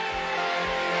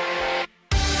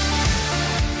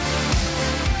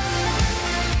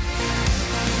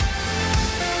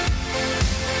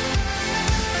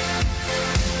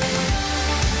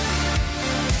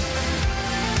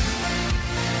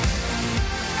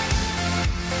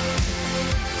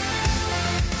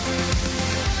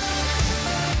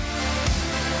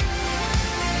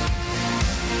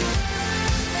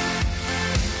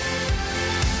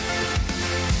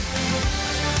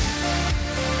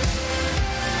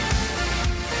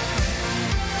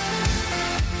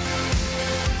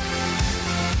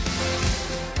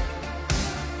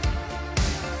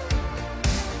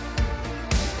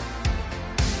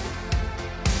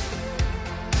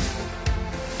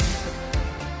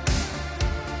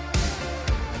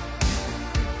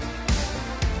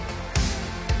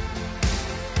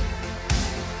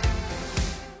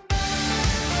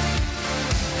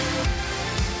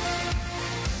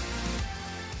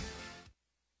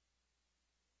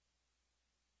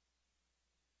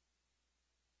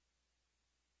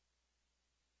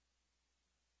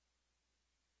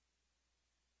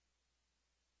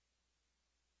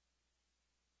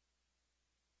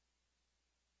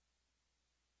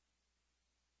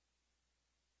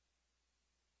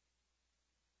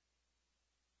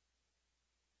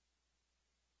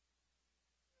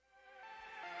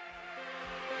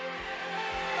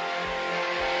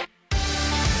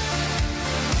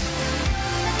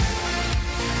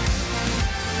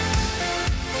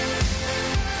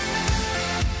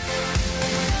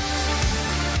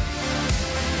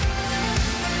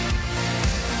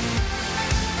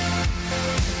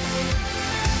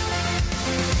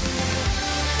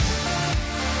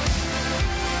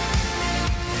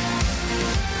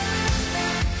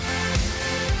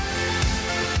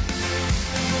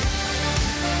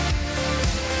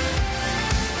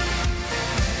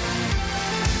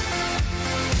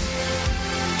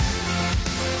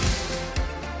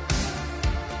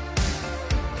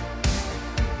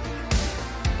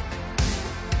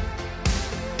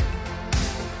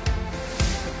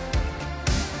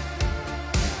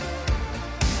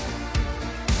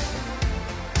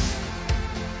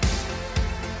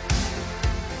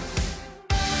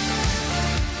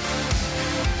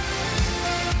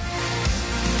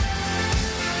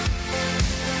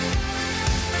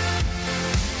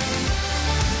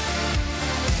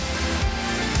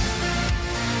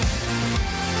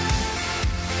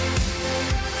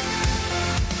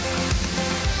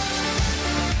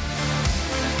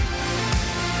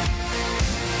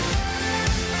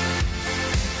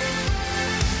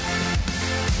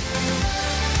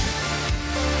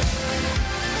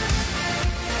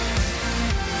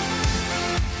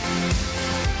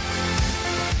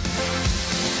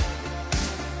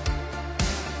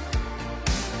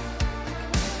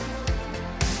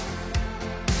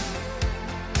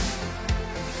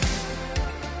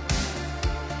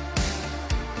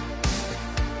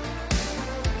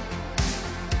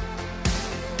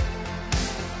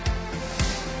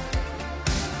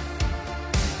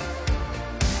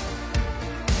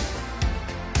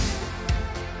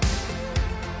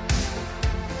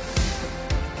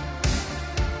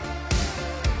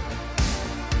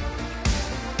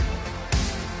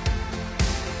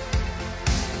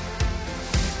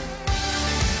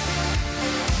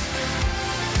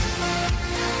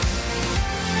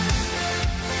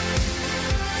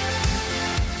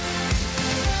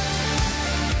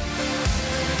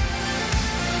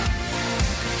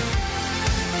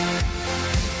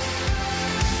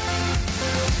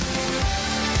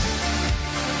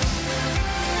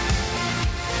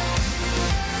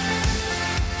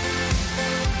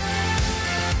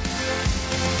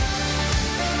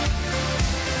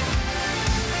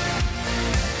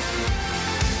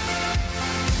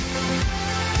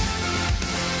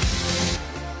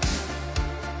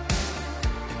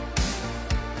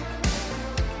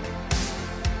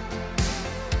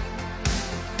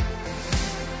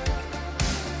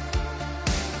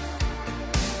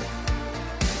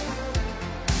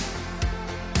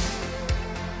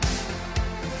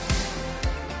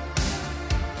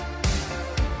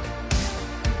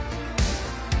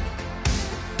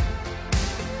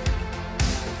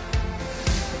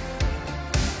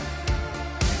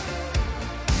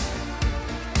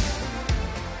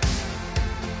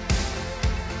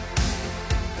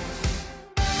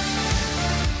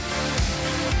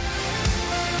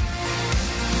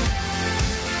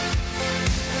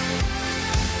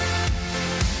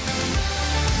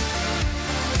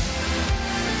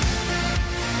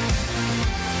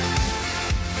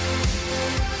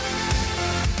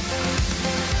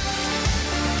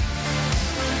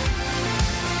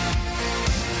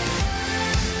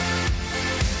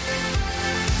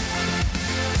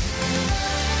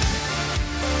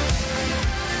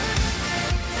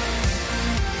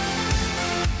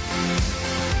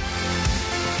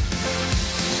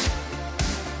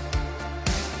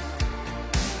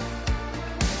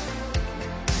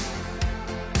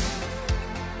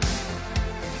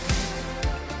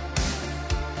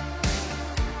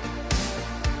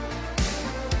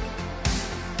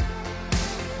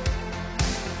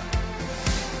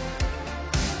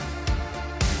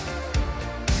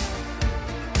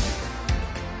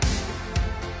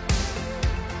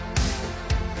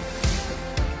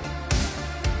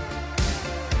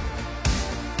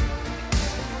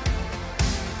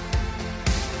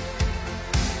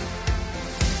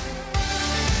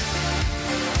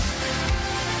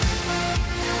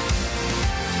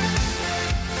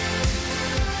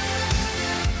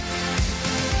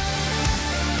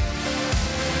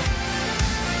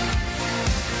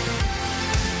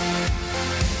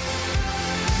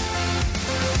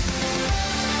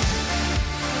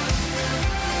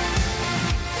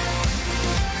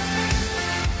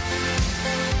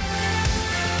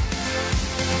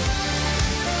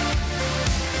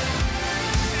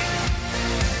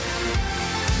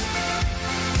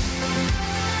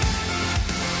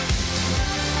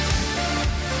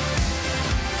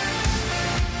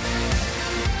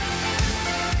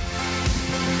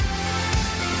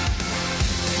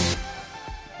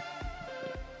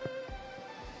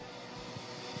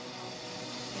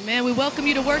Amen. We welcome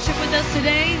you to worship with us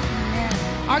today. Amen.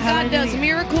 Our God Hallelujah. does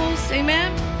miracles.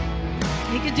 Amen.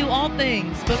 He can do all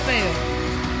things but fail.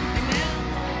 Amen.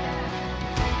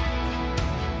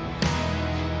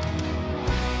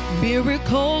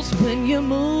 Miracles when you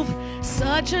move,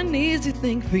 such an easy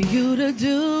thing for you to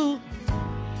do.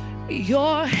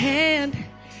 Your hand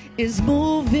is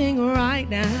moving right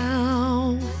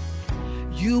now.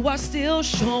 You are still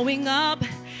showing up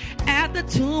at the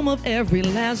tomb of every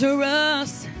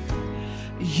Lazarus.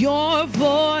 Your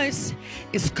voice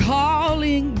is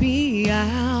calling me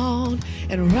out.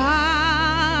 And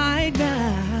right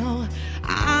now,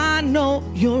 I know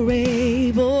you're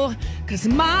able, 'cause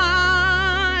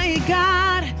my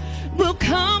God will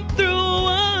come through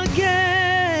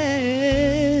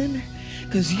again.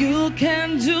 'Cause you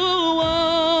can do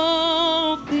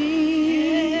all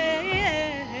things.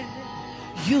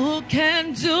 You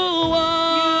can do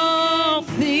all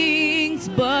things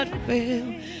but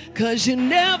fail. 'Cause you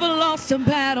never lost a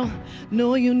battle.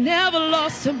 No, you never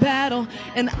lost a battle.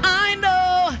 And I know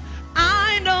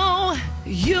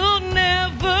you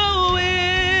never will.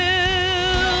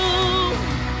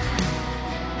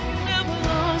 You never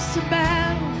lost a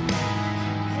battle.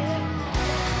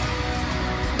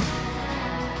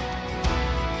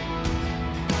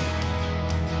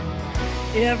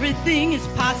 Everything is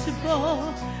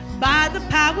possible by the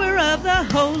power of the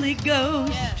Holy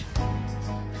Ghost.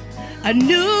 A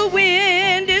new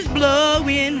wind is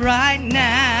blowing right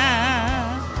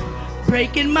now,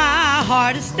 breaking my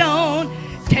heart of stone,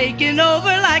 taking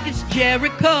over like it's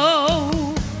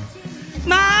Jericho.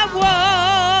 My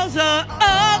walls are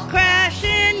all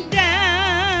crashing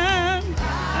down.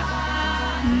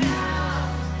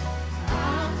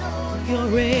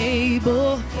 You're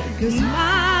able, 'cause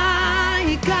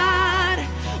my God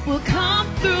will come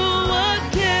through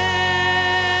again.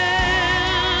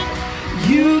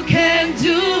 You can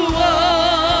do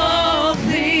all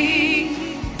things.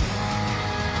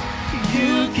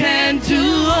 You can do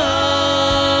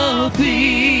all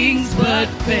things but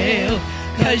fail.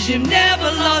 'Cause you've never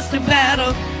lost a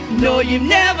battle. No, you've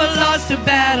never lost a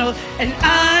battle. And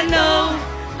I know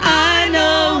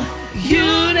you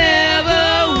never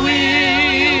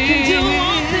will. You can do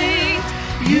all things.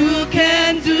 You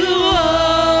can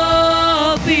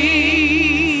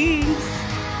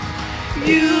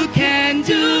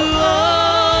do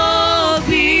all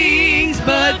things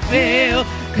but fail.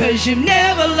 'Cause you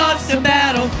never lost a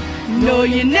battle. No,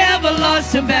 you never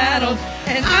lost a battle.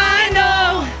 And I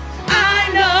know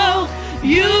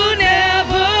you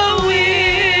never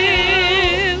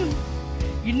will.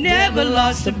 You never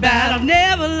lost a battle.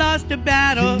 Never lost a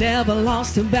battle. You never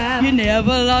lost a battle. You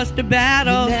never lost a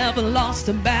battle. You never lost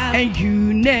a battle. And you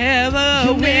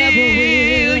never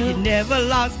will. You never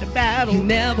lost a battle. You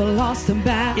never lost a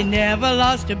battle. You never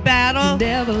lost a battle. You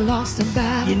never lost a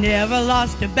battle. You never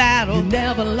lost a battle. You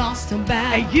never lost a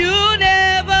battle. And you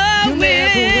never will.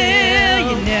 will.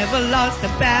 You never lost a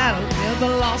battle. Never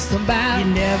lost a battle. You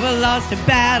never lost a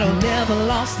battle. You never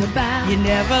lost a battle. You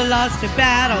never lost a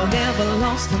battle. Never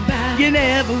lost a battle. You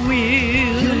never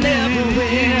will. You never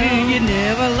will. You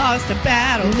never lost a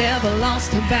battle. You never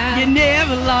lost a battle. You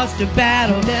never lost a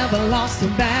battle. You never lost a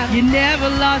battle. You never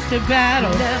lost a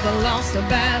battle. You never lost a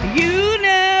battle. You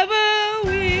never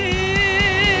will.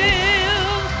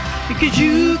 Because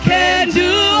you can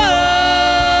do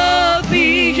all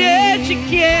things. Yes, you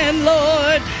can,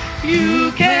 Lord.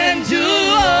 You can do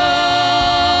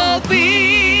all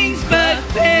things but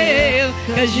fail.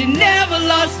 'Cause you never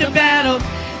lost a battle.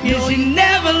 Yes, you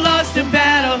never lost a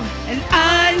battle. And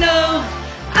I know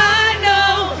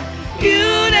you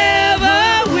never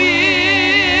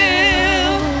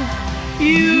will.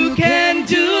 You can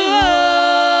do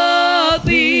all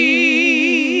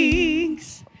things.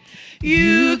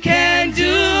 You can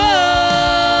do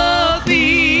all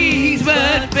things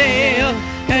but fail.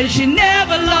 'Cause you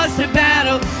never lost a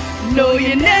battle. No,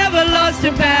 you never lost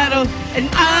a battle. And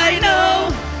I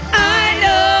know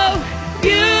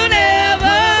you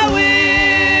never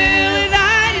will. And I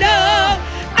know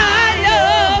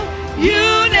you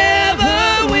never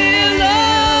will,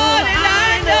 Lord. And I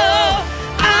know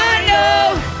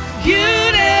you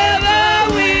never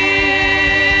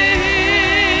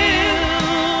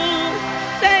will.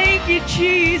 Thank you,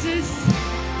 Jesus.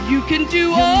 You can do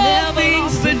all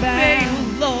things but fail,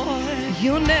 Lord.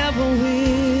 You never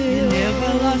will. You never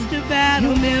lost a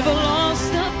battle. You never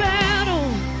lost a battle.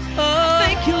 Oh,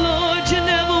 Thank you, Lord. You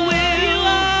never will. You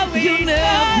always You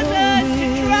never cause us to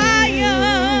will.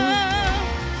 triumph.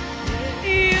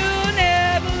 You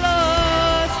never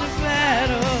lost a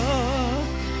battle.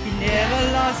 You never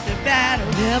lost a battle.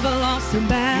 Never lost a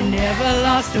battle. You never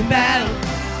lost a battle.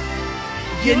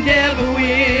 You never will.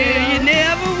 You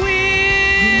never will.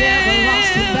 You never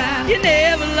lost a battle. You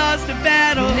never lost a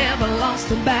battle. You never lost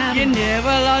a battle. You never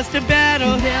lost a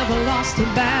battle. You never lost a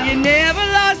battle. You never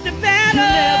lost a battle. You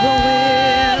never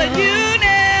will. And you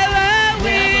never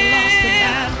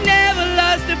will. Never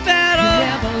lost a battle.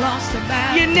 Never lost a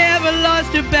battle. You never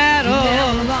lost a battle. You never lost a battle. You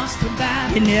never lost a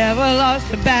battle. You never lost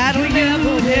a battle. You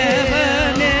never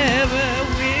will. never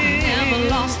will. Never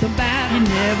lost a battle. You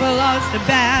never lost a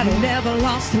battle. You never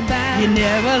lost a battle. You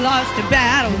never lost a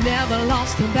battle. You never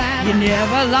lost a battle. You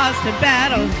never lost a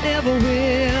battle. You never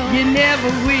will. You never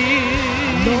will.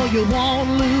 I know you won't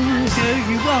lose. So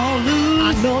you won't lose.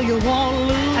 I know you won't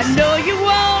lose. I know you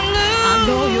won't lose. I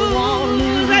know you won't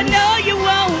lose. I know you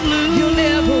won't lose. You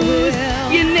never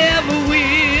will. You never will.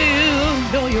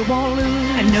 I know you won't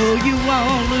lose. I know you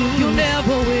won't lose. You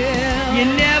never will. You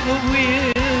never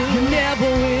will. You never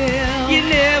will. You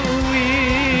never will.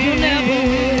 You never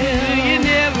will. You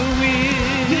never will.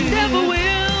 You never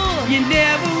will. You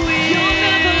never will. You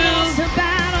never lost a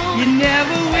battle. You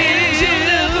never will. And you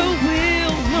never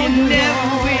will. No, You you never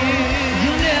won't. will.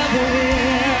 You never will.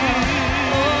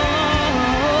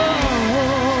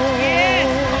 Oh. Yes.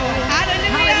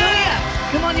 Hallelujah. Hallelujah.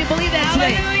 Come on, you believe that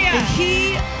today? Hallelujah. And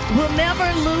he will never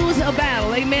lose a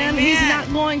battle. Amen. He's Amen.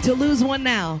 not going to lose one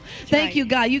now. Thank right. you,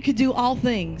 God. You can do all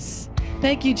things.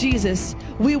 Thank you, Jesus.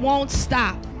 We won't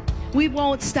stop. We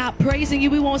won't stop praising you.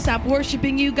 We won't stop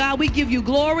worshiping you, God. We give you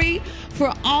glory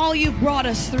for all you've brought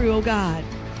us through, oh God.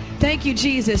 Thank you,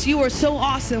 Jesus. You are so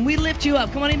awesome. We lift you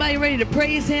up. Come on, anybody ready to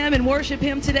praise him and worship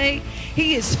him today?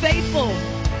 He is faithful.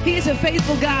 He is a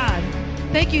faithful God.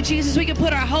 Thank you, Jesus. We can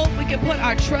put our hope, we can put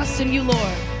our trust in you, Lord.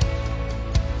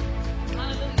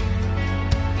 Hallelujah.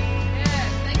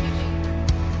 Yes, thank you,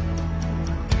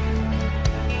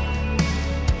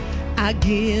 Jesus. I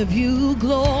give you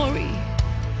glory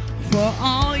for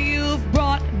all you've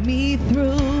brought me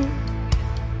through.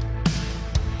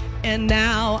 And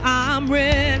now I'm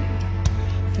ready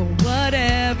for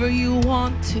whatever you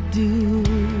want to do.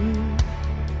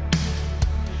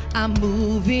 I'm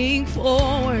moving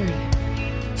forward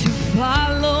to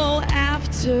follow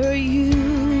after you.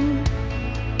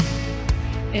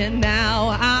 And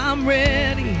now I'm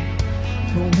ready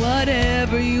for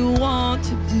whatever you want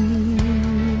to do.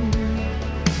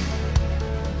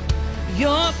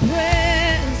 Your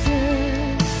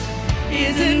presence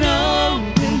is an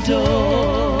open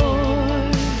door.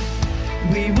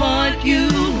 We want you,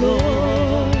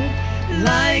 Lord,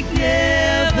 like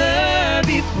never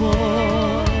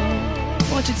before.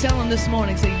 Why don't you tell him this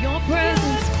morning, say, your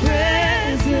presence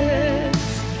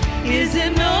is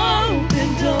an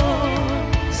open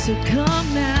door. So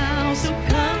come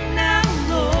now,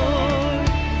 Lord,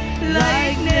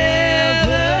 like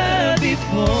never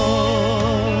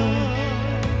before.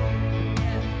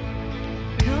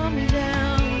 Come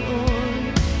down,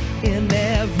 Lord, in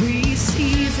every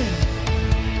season.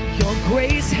 Your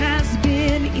grace has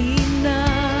been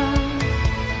enough.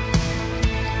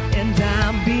 And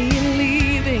I'm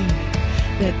believing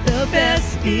that the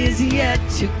best is yet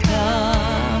to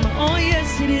come. Oh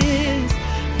yes it is.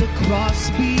 The cross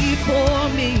before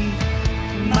me,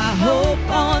 my hope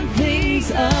on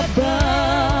things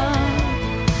above.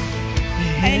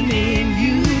 And in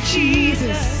you,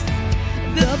 Jesus,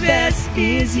 the best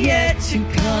is yet to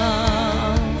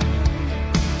come.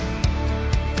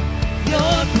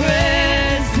 Your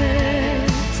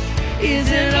presence is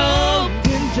an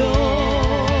open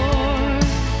door.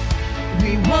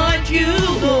 We want you,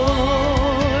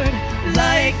 Lord,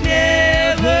 like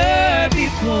never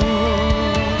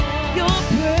before. Your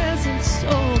presence,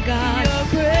 oh God, your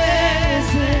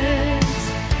presence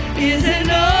is an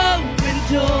open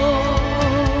door.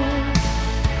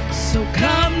 So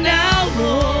come now,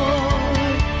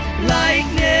 Lord, like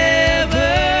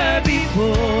never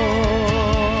before.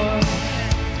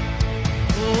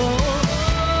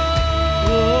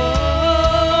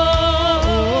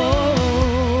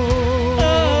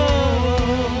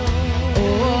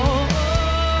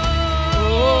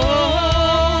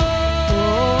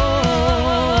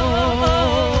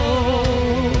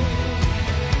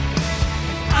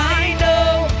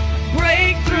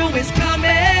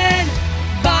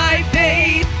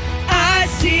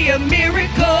 A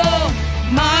miracle,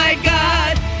 my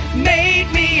God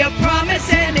made me a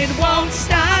promise and it won't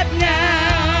stop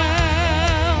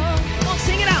now. Come on,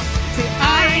 sing it out. Say,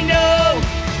 I know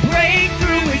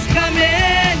breakthrough is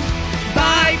coming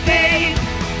by faith.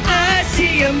 I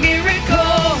see a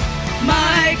miracle,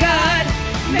 my God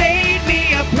made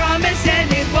me a promise and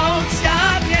it won't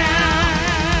stop now.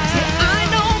 Say, I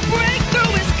know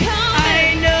breakthrough is coming.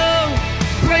 I know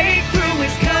breakthrough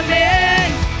is coming.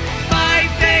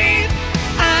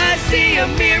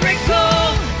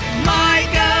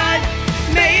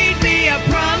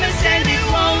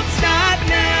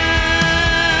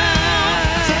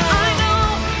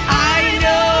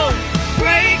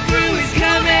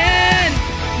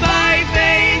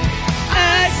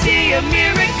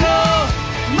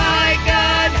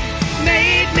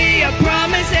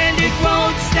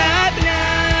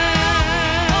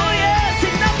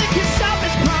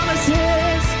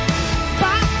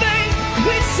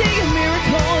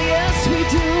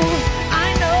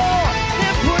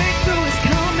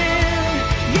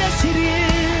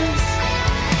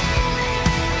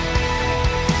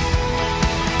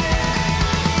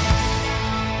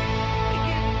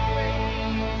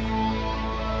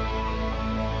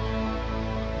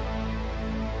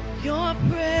 Your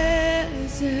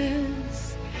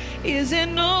presence is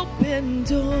an open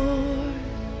door.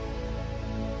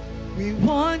 We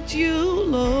want you,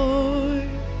 Lord,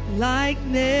 like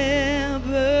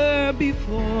never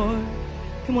before.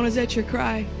 Come on, is that your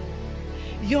cry?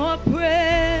 Your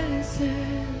presence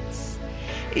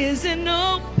is an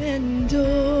open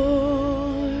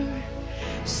door.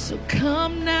 So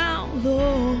come now,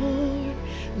 Lord,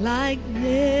 like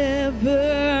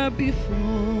never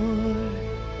before.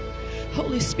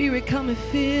 Holy Spirit, come and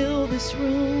fill this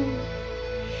room.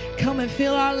 Come and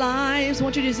fill our lives. I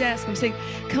want you to just ask him, say,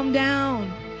 come down.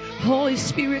 Holy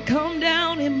Spirit, come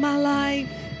down in my life.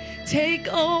 Take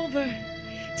over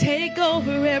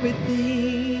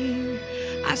everything.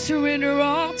 I surrender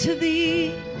all to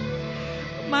thee,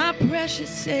 my precious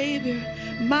Savior,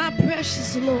 my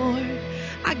precious Lord.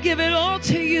 I give it all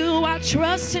to you. I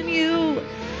trust in you.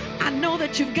 I know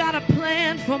that you've got a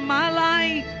plan for my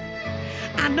life.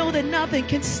 I know that nothing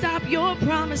can stop your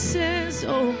promises,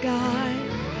 oh God.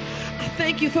 I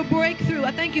thank you for breakthrough.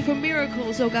 I thank you for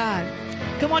miracles, oh God.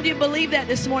 Come on, do you believe that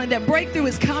this morning, that breakthrough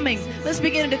is coming? Let's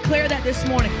begin to declare that this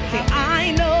morning. Say,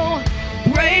 I know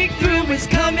breakthrough is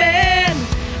coming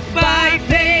by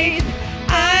faith.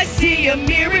 I see a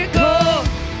miracle.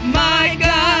 My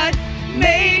God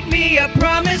made me a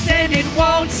promise and it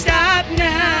won't stop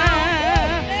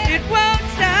now. It won't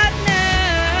stop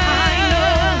now. I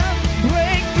know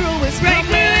breakthrough is coming. By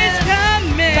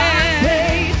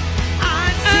faith,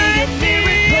 I see a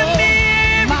miracle.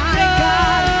 My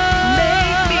God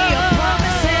made me a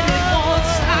promise and it won't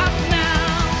stop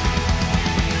now.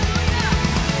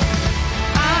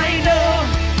 I know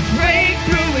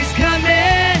breakthrough is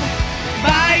coming.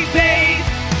 By faith,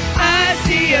 I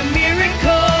see a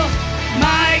miracle.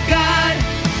 My God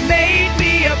made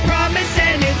me a promise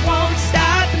and it won't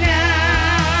stop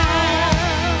now.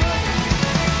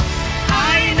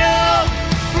 I know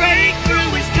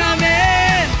breakthrough is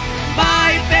coming.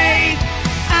 By faith,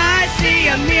 I see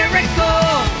a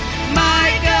miracle. My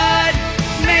God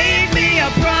made me a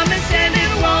promise and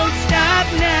it won't stop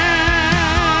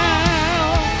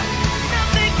now.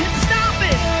 Nothing can stop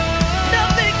it.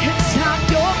 Nothing can stop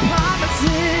your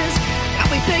promises. God,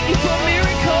 we thank you for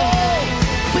miracles.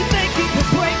 We thank you for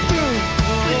breakthrough.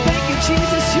 We thank you,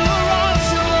 Jesus. You're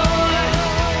awesome, Lord.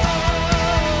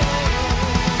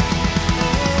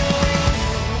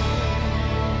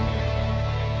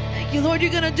 Thank you, Lord.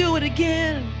 You're going to do it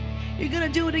again. You're going to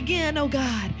do it again, oh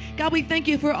God. God, we thank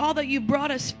you for all that you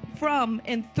brought us from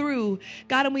and through.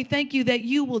 God, and we thank you that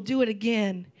you will do it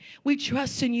again. We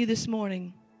trust in you this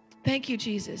morning. Thank you,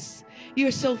 Jesus.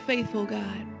 You're so faithful,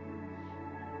 God.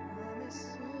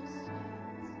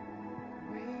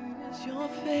 Your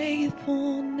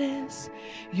faithfulness,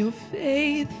 your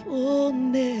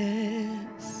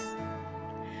faithfulness.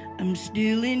 I'm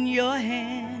still in your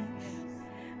hands.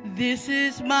 This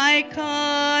is my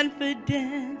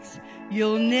confidence.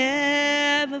 You'll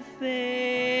never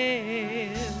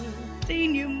fail.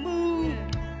 Seen you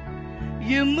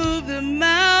move the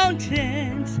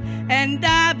mountains, and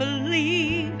I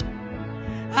believe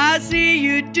I see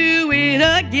you do it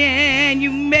again.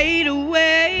 You made a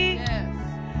way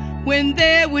when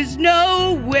there was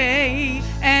no way,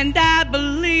 and I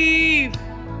believe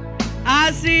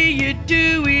I see you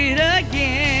do it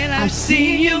again. I've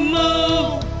seen you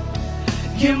move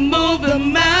the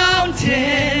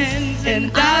mountains,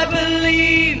 and I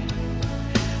believe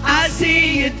I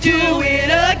see you do it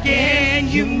again.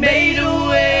 You made a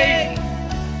way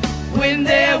when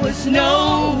there was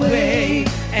no way,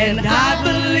 and I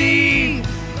believe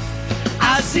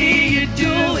I see you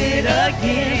do it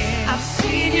again. I've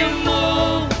seen you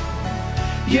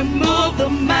move the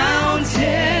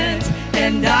mountains,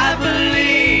 and I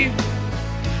believe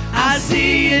I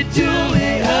see you do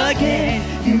it again.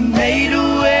 You made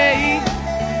a way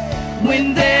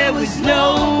when there was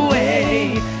no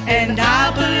way, and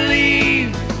I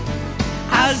believe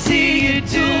I see you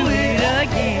do it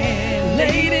again.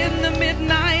 Late in the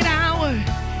midnight hour,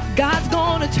 God's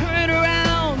gonna turn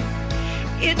around.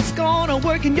 It's gonna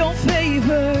work in your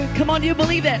favor. Come on, do you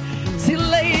believe that? See,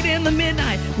 late in the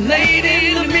midnight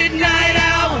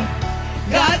hour,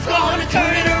 God's gonna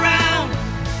turn it around.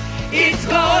 It's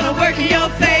gonna work in your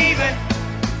favor.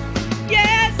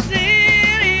 Yes, it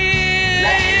is.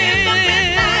 Late in the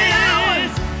midnight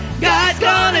hours, God's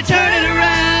gonna turn it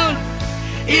around.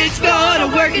 It's gonna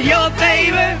work in your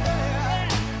favor.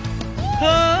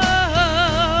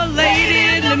 Oh,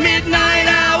 late in the midnight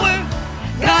hour,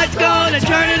 God's gonna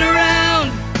turn it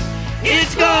around.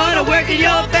 It's gonna work in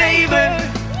your favor.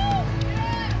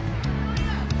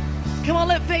 Come on,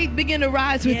 let faith begin to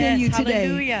rise within you today.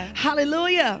 Hallelujah.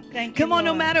 Hallelujah. Thank you, Come on,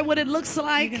 no Lord. matter what it looks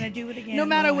like, You're going to do it again, no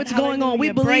matter Lord. what's going on, we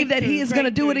Hallelujah. believe that Breakthrough, He is going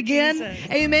to do it breakthrough, again.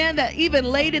 Jesus. Amen. That even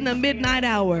late in the midnight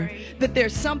hour, that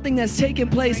there's something that's taking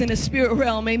place in the spirit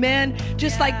realm. Amen.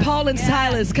 Just like Paul and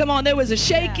Silas. Come on, there was a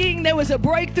shaking, there was a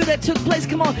breakthrough that took place.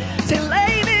 Come on, say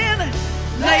late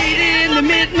in the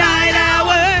midnight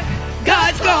hour,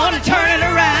 God's going to turn it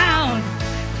around.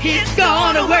 It's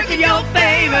going to work in your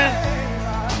favor.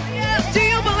 Yes, do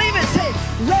you believe it? Say,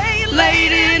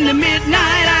 late in the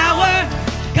midnight hour,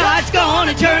 God's going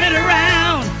to turn it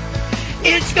around.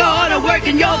 It's going to work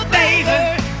in your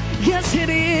favor. Yes, it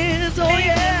is. Oh,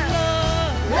 yeah.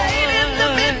 Late in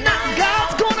the midnight,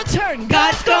 God's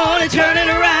going to turn it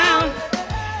around.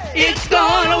 It's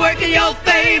going to work in your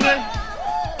favor.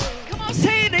 Come on,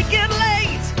 say it again,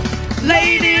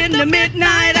 late in the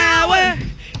midnight hour,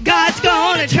 God's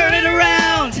gonna turn it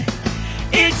around.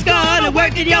 It's gonna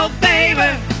work in your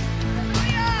favor.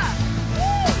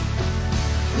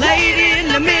 Late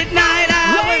in the midnight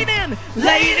hour. Late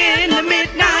in the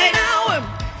midnight hour.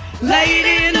 Late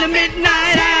in the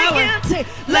midnight hour.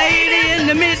 Late in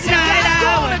the midnight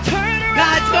hour.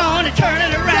 God's gonna turn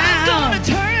it around. God's gonna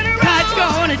turn it around. God's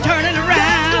gonna turn it around.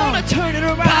 God's gonna turn it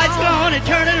around. God's gonna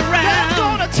turn it around.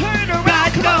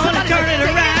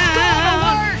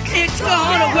 It's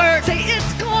gonna work. Say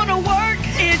it's gonna work.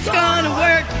 It's gonna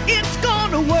work. It's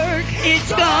gonna work.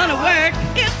 It's gonna work.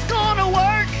 It's gonna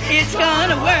work. It's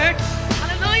gonna work.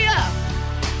 Hallelujah.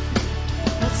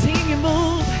 I've seen you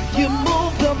move. You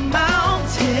move the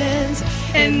mountains,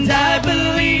 and I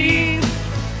believe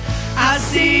I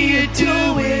see you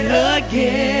do it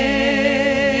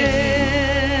again.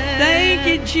 Thank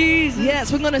you, Jesus.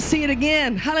 Yes, we're going to see it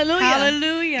again. Hallelujah.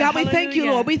 Hallelujah. God, we thank you,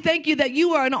 Hallelujah. Lord. We thank you that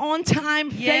you are an on-time,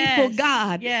 faithful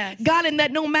God. Yes. God, and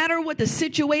that no matter what the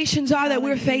situations are that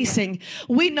we're facing,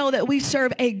 we know that we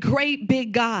serve a great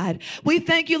big God. We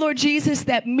thank you, Lord Jesus,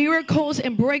 that miracles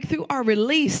and breakthrough are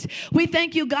released. We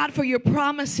thank you, God, for your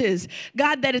promises.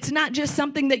 God, that it's not just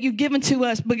something that you've given to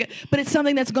us, but it's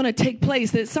something that's going to take place.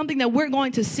 That it's something that we're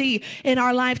going to see in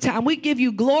our lifetime. We give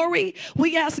you glory.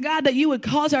 We ask, God, that you would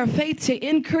cause our faith to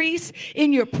increase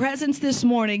in your presence this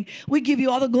morning. We give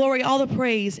you all the glory, all the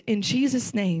praise in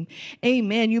Jesus' name.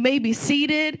 Amen. You may be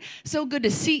seated. So good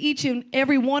to see each and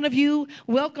every one of you.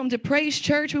 Welcome to Praise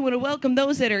Church. We want to welcome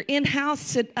those that are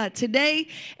in-house today,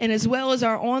 and as well as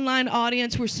our online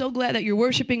audience. We're so glad that you're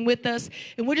worshiping with us,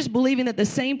 and we're just believing that the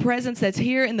same presence that's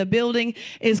here in the building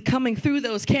is coming through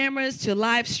those cameras to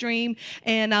live stream.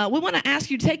 And we want to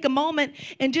ask you to take a moment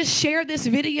and just share this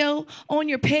video on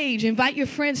your page. Invite your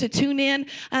friends to tune in.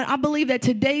 And I believe that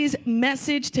today's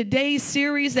message, today's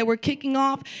series that we're kicking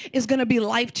off is going to be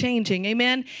life-changing.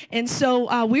 Amen. And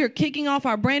so we are kicking off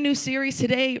our brand new series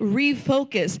today,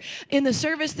 Refocus. In the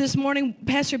service this morning,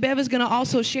 Pastor Bev is going to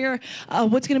also share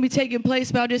what's going to be taking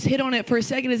place, but I'll just hit on it for a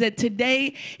second, is that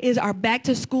today is our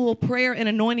back-to-school prayer and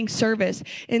anointing service.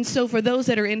 And so for those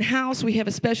that are in-house, we have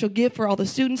a special gift for all the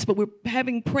students, but we're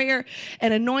having prayer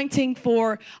and anointing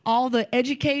for all the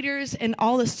educators and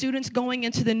all the students going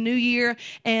into the new year.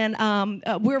 And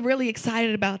we're really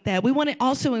excited about that. We want to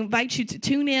also invite you to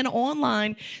tune in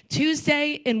online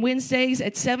Tuesday and Wednesdays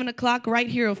at 7 o'clock right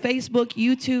here on Facebook,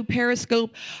 YouTube,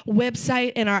 Periscope,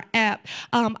 website, and our app.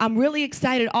 I'm really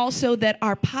excited also that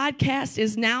our podcast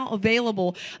is now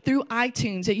available through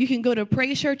iTunes, that you can go to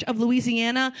Praise Church of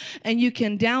Louisiana and you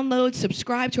can download,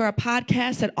 subscribe to our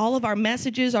podcast, that all of our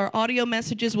messages, our audio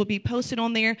messages will be posted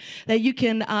on there, that you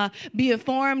can be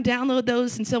informed, download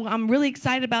those. And so I'm really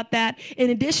excited about that. In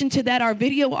addition to that, our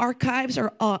video archives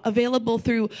are available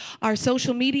through our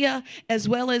social media as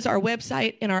well as our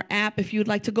website and our app if you'd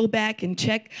like to go back and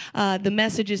check the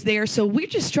messages there. So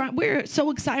we're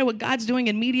so excited what God's doing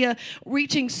in media,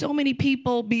 reaching so many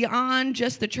people beyond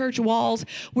just the church walls.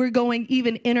 We're going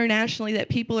even internationally, that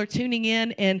people are tuning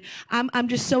in, and I'm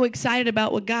just so excited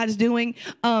about what God's doing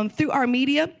through our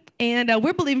media. And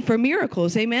we're believing for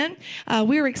miracles, amen?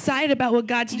 We're excited about what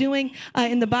God's doing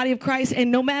in the body of Christ.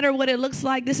 And no matter what it looks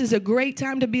like, this is a great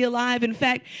time to be alive. In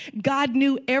fact, God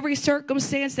knew every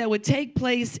circumstance that would take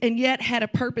place and yet had a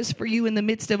purpose for you in the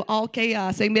midst of all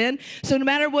chaos, amen? So no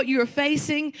matter what you're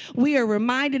facing, we are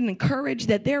reminded and encouraged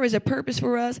that there is a purpose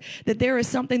for us, that there is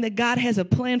something that God has a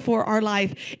plan for our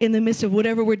life in the midst of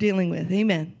whatever we're dealing with,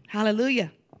 amen?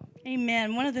 Hallelujah.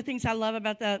 Amen. One of the things I love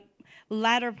about the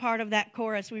latter part of that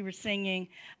chorus we were singing,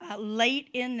 late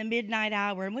in the midnight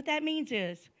hour. And what that means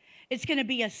is it's going to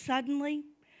be a suddenly,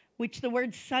 which the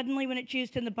word suddenly, when it's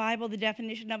used in the Bible, the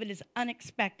definition of it is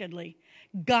unexpectedly.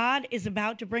 God is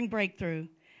about to bring breakthrough,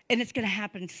 And it's going to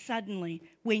happen suddenly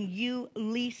when you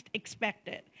least expect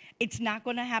it. It's not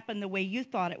going to happen the way you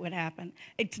thought it would happen.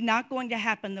 It's not going to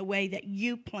happen the way that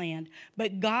you planned.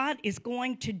 But God is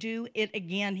going to do it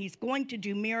again. He's going to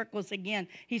do miracles again.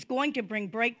 He's going to bring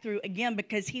breakthrough again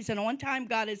because he's an on-time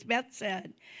God, as Beth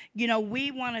said. You know, we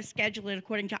want to schedule it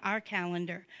according to our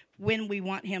calendar when we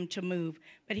want him to move.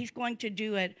 But he's going to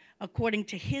do it according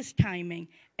to his timing,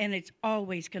 and it's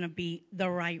always going to be the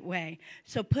right way.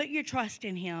 So put your trust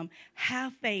in him,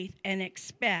 have faith, and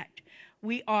expect.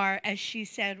 We are, as she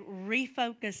said,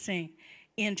 refocusing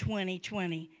in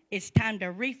 2020. It's time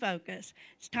to refocus.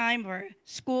 It's time for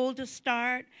school to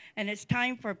start, and it's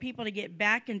time for people to get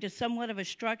back into somewhat of a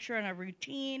structure and a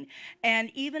routine.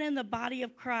 And even in the body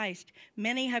of Christ,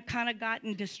 many have kind of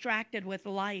gotten distracted with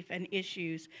life and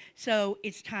issues. So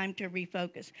it's time to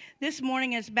refocus. This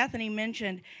morning, as Bethany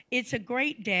mentioned, it's a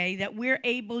great day that we're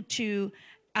able to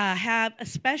have a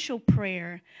special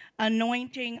prayer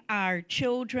anointing our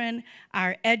children,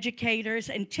 our educators,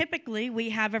 and typically we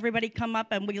have everybody come up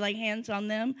and we lay hands on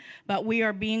them, but we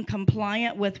are being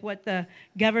compliant with what the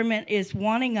government is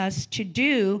wanting us to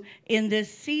do in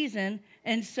this season,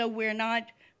 and so we're not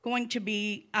going to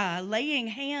be laying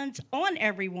hands on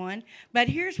everyone, but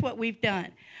here's what we've done.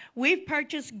 We've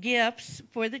purchased gifts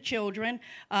for the children,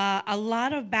 a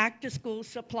lot of back-to-school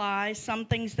supplies, some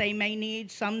things they may need,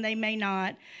 some they may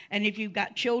not. And if you've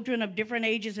got children of different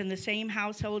ages in the same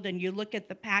household and you look at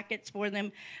the packets for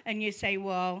them and you say,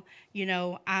 well, you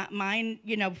know, mine,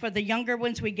 you know, for the younger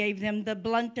ones, we gave them the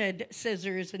blunted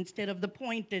scissors instead of the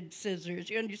pointed scissors.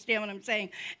 You understand what I'm saying?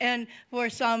 And for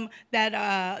some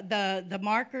that the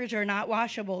markers are not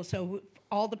washable, so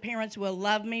all the parents will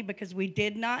love me because we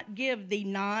did not give the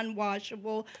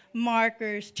non-washable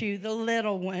markers to the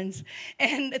little ones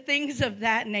and things of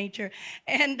that nature.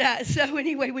 And so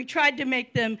anyway, we tried to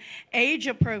make them age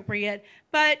appropriate.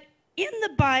 But in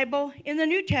the Bible, in the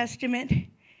New Testament,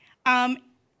 I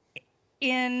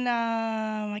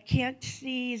can't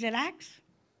see, is it Acts?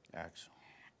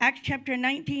 Acts chapter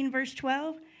 19, verse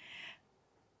 12.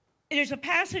 There's a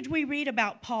passage we read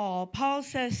about Paul. Paul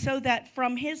says, so that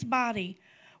from his body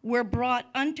were brought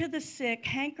unto the sick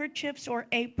handkerchiefs or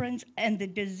aprons, and the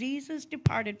diseases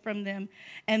departed from them,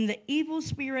 and the evil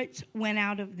spirits went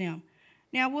out of them.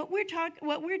 Now, what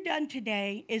we're done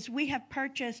today is we have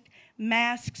purchased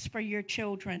masks for your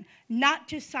children, not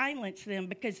to silence them,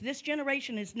 because this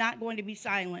generation is not going to be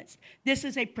silenced. This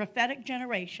is a prophetic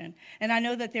generation, and I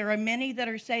know that there are many that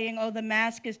are saying, oh, the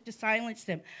mask is to silence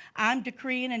them. I'm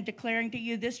decreeing and declaring to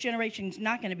you, this generation is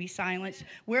not going to be silenced.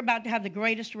 We're about to have the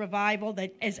greatest revival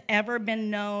that has ever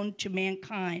been known to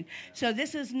mankind. So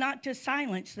this is not to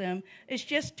silence them. It's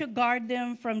just to guard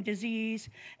them from disease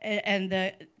and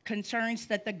the concerns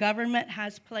that the government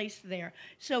has placed there.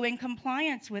 So in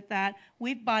compliance with that,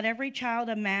 we've bought every child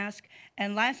a mask,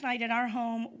 and last night in our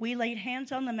home, we laid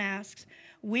hands on the masks.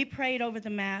 We prayed over the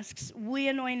masks. We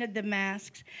anointed the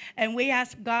masks, and we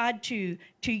asked God to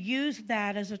use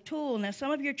that as a tool. Now,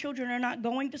 some of your children are not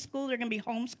going to school. They're going to be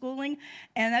homeschooling,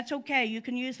 and that's okay. You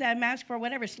can use that mask for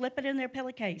whatever. Slip it in their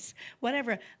pillowcase,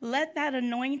 whatever. Let that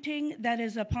anointing that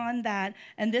is upon that,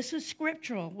 and this is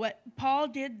scriptural. What Paul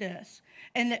did this,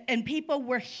 and people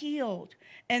were healed,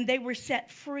 and they were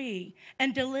set free,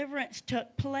 and deliverance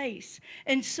took place.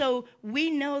 And so we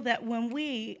know that when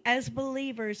we, as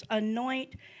believers,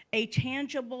 anoint a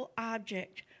tangible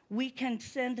object, we can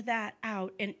send that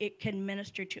out and it can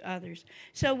minister to others.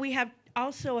 So we have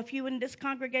also a few in this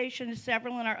congregation,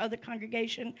 several in our other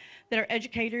congregation that are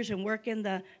educators and work in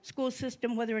the school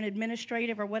system, whether in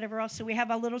administrative or whatever else. So we have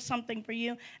a little something for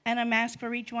you and a mask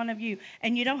for each one of you.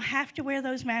 And you don't have to wear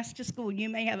those masks to school. You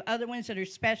may have other ones that are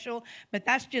special, but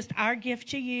that's just our gift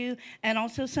to you. And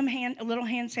also a little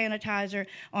hand sanitizer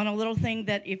on a little thing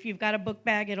that if you've got a book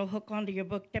bag, it'll hook onto your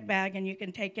book bag and you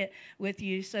can take it with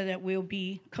you so that we'll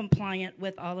be compliant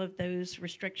with all of those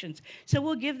restrictions. So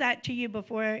we'll give that to you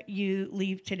before you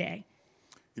leave today.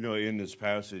 You know, in this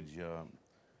passage,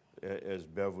 as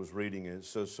Bev was reading, it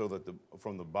says so that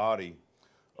from the body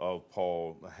of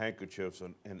Paul, the handkerchiefs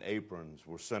and aprons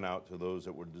were sent out to those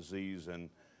that were diseased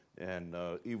and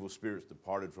evil spirits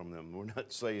departed from them. We're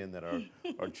not saying that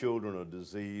our children are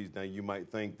diseased. Now, you might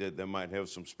think that they might have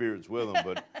some spirits with them,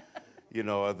 but, you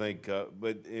know, I think,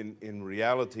 but in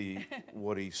reality,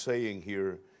 what he's saying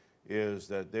here is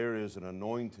that there is an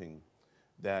anointing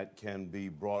that can be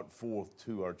brought forth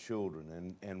to our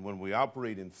children. And when we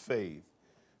operate in faith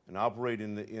and operate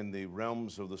in the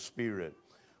realms of the Spirit,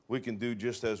 we can do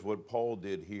just as what Paul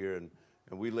did here. And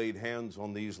we laid hands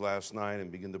on these last night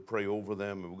and began to pray over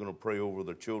them. And we're going to pray over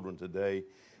the children today.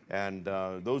 And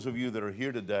those of you that are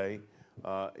here today,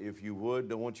 If you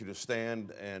would, I want you to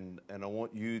stand, and I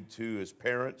want you to, as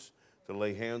parents, to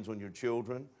lay hands on your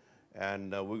children,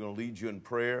 and we're going to lead you in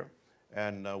prayer,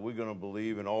 and we're going to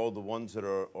believe in all the ones that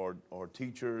are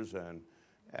teachers and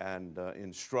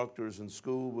instructors in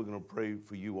school. We're going to pray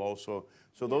for you also.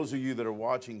 So those of you that are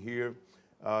watching here,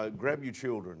 grab your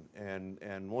children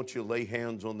and want you to lay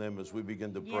hands on them as we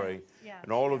begin to pray. Yes,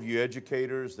 and all of you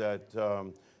educators that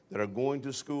are going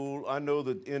to school, I know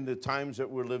that in the times that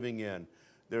we're living in,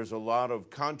 there's a lot of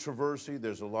controversy,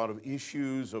 there's a lot of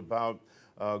issues about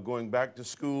going back to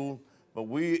school, but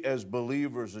we as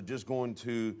believers are just going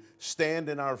to stand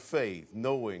in our faith,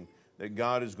 knowing that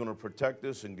God is going to protect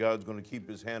us and God's going to keep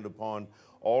his hand upon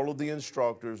all of the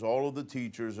instructors, all of the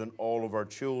teachers, and all of our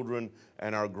children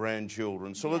and our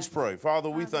grandchildren. So let's pray. Father,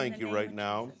 we thank you right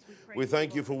now. We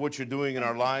thank you for what you're doing in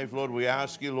our life, Lord. We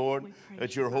ask you, Lord,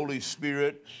 that your Holy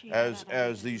Spirit,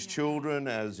 as these children,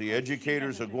 as the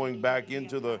educators are going back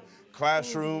into the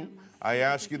classroom, I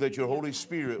ask you that your Holy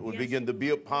Spirit would begin to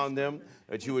be upon them,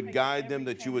 that you would guide them,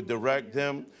 that you would direct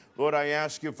them. Lord, I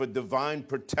ask you for divine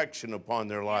protection upon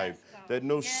their life, that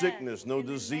no sickness, no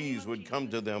disease would come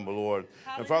to them, Lord.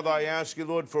 And Father, I ask you,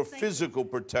 Lord, for physical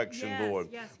protection, Lord.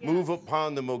 Move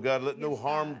upon them, oh God. Let no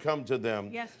harm come to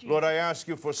them. Lord, I ask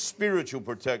you for spiritual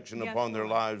protection upon their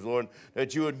lives, Lord,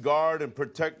 that you would guard and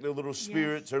protect their little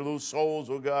spirits, their little souls,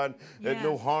 oh God, that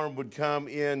no harm would come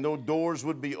in, no doors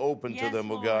would be open to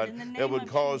them, oh God, that would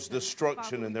cause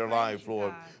destruction in their life,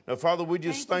 Lord. Now, Father, we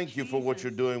just thank you for what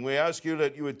you're doing. We ask you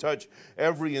that you would touch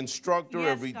every instructor,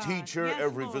 every teacher,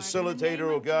 every facilitator,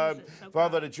 oh God.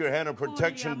 Father, that your hand of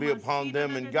protection be upon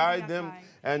them and guide them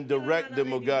and direct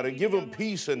them, oh God, and give them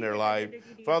peace in their life.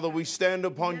 Father, we stand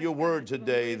upon your word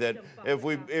today that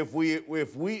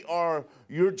if we are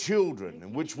your children,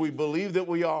 in which we believe that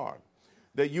we are,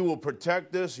 that you will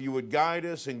protect us, you would guide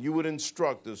us, and you would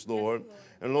instruct us, Lord.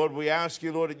 And Lord, we ask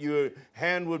you, Lord, that your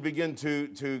hand would begin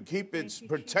to keep its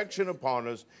protection upon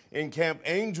us, encamp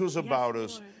angels about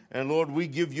us. And Lord, we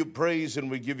give you praise and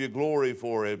we give you glory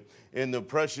for it. In the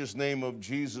precious name of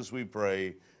Jesus we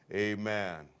pray.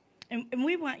 Amen. And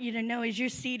we want you to know, as you're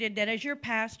seated, that as your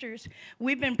pastors,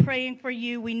 we've been praying for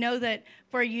you. We know that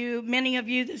for you, many of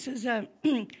you, this is a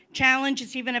challenge.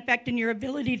 It's even affecting your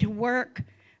ability to work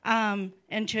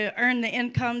and to earn the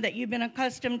income that you've been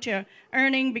accustomed to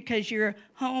earning because you're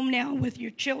home now with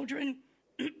your children.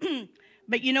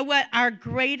 But you know what? Our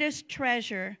greatest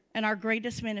treasure and our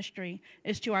greatest ministry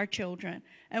is to our children.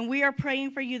 And we are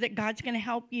praying for you that God's going to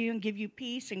help you and give you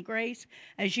peace and grace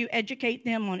as you educate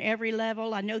them on every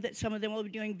level. I know that some of them will be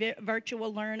doing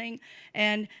virtual learning.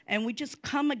 And we just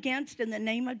come against, in the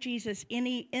name of Jesus,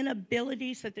 any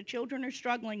inabilities that the children are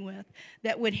struggling with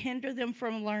that would hinder them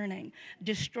from learning.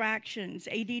 Distractions,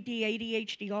 ADD,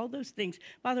 ADHD, all those things.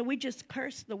 Father, we just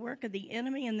curse the work of the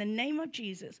enemy in the name of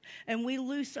Jesus. And we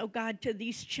loose, oh God, to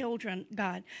these children,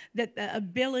 God, that the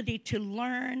ability to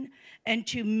learn and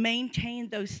to maintain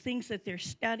those things that they're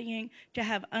studying, to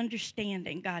have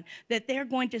understanding, God, that they're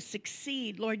going to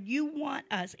succeed. Lord, you want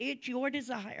us, it's your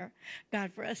desire,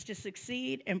 God, for us to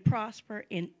succeed and prosper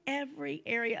in every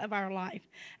area of our life.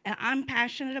 And I'm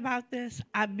passionate about this.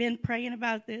 I've been praying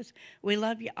about this. We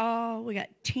love you all. We got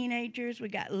teenagers, we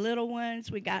got little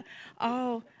ones, we got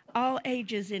all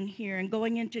ages in here and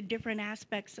going into different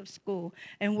aspects of school.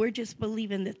 And we're just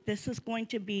believing that this is going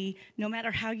to be, no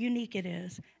matter how unique it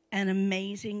is, an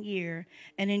amazing year.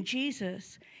 And in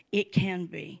Jesus, it can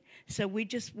be. So we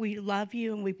love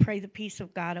you and we pray the peace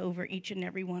of God over each and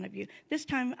every one of you. This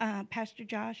time, Pastor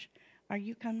Josh, are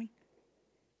you coming?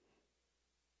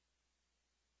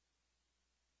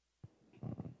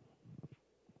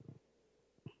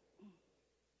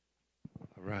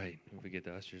 All right. If we get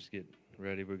the ushers get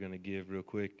ready, we're going to give real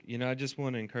quick. You know, I just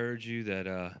want to encourage you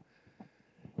that,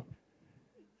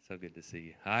 so good to see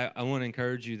you. I want to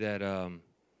encourage you that,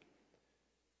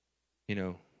 you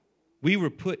know, we were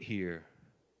put here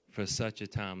for such a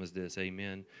time as this.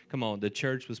 Amen. Come on. The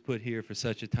church was put here for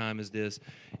such a time as this.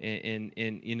 And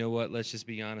you know what? Let's just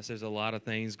be honest. There's a lot of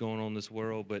things going on in this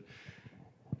world, but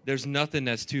there's nothing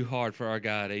that's too hard for our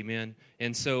God. Amen.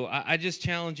 And so I just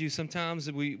challenge you.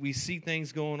 Sometimes we see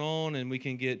things going on and we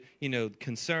can get, you know,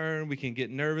 concerned. We can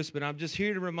get nervous. But I'm just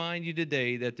here to remind you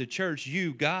today that the church,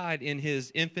 you, God, in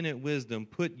his infinite wisdom,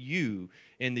 put you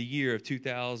in the year of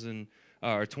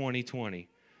 2020.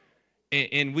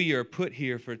 And we are put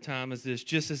here for a time as this.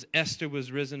 Just as Esther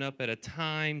was risen up at a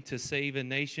time to save a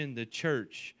nation, the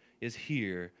church is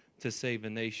here to save a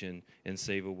nation and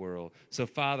save a world. So,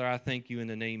 Father, I thank you in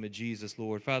the name of Jesus,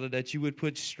 Lord. Father, that you would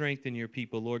put strength in your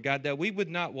people, Lord God, that we would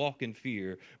not walk in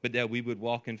fear, but that we would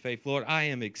walk in faith. Lord, I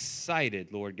am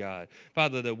excited, Lord God,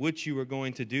 Father, that what you are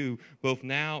going to do both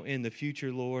now and the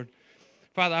future, Lord.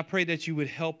 Father, I pray that you would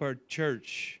help our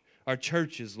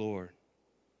churches, Lord,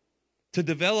 to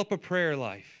develop a prayer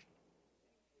life.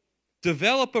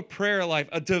 Develop a prayer life,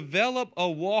 develop a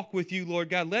walk with you, Lord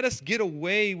God. Let us get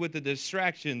away with the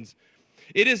distractions.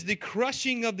 It is the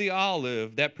crushing of the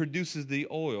olive that produces the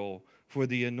oil for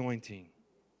the anointing.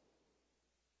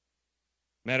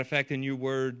 Matter of fact, in your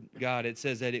word, God, it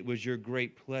says that it was your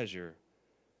great pleasure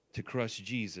to crush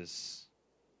Jesus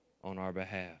on our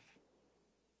behalf.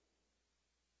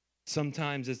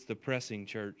 Sometimes it's the pressing,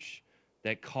 church,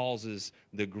 that causes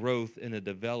the growth and the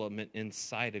development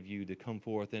inside of you to come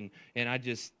forth. And I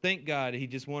just thank God he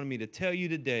just wanted me to tell you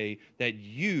today that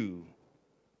you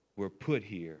were put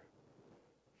here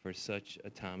for such a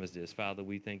time as this. Father,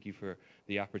 we thank you for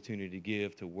the opportunity to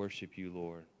give, to worship you,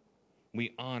 Lord.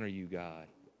 We honor you, God.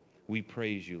 We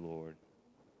praise you, Lord.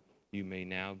 You may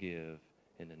now give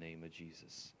in the name of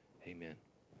Jesus. Amen.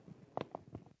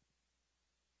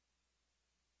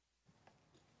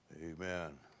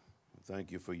 Amen.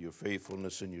 Thank you for your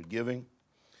faithfulness in your giving.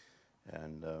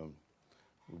 And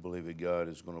we believe that God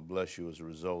is going to bless you as a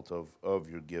result of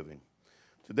your giving.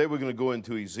 Today we're going to go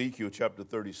into Ezekiel chapter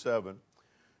 37.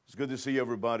 It's good to see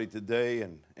everybody today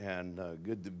and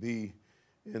good to be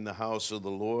in the house of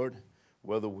the Lord,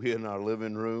 whether we're in our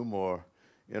living room or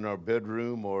in our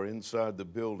bedroom or inside the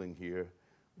building here.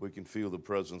 We can feel the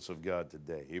presence of God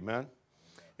today. Amen?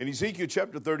 In Ezekiel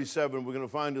chapter 37, we're going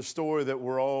to find a story that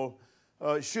we're all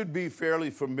should be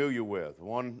fairly familiar with,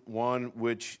 one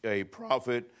which a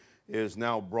prophet is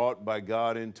now brought by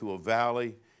God into a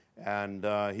valley, and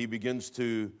he begins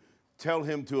to tell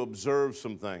him to observe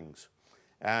some things.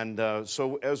 And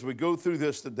so as we go through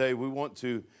this today, we want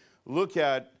to look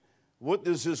at what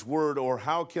does this word, or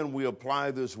how can we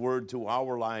apply this word to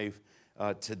our life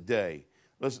today.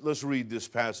 Let's read this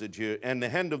passage here. And the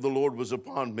hand of the Lord was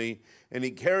upon me, and he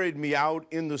carried me out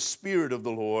in the spirit of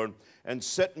the Lord, and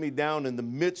set me down in the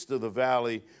midst of the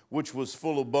valley, which was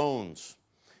full of bones,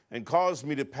 and caused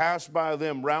me to pass by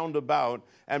them round about.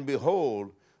 And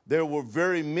behold, there were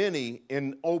very many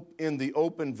in the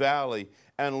open valley,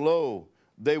 and lo,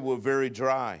 they were very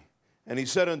dry. And he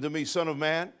said unto me, Son of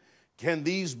man, can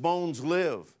these bones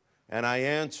live? And I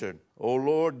answered, O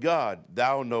Lord God,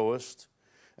 thou knowest.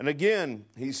 And again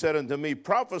he said unto me,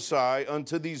 Prophesy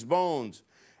unto these bones,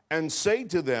 and say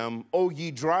to them, O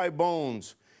ye dry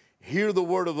bones, hear the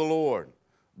word of the Lord.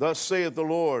 Thus saith the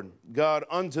Lord God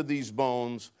unto these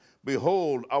bones,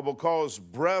 Behold, I will cause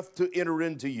breath to enter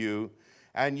into you,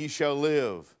 and ye shall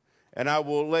live. And I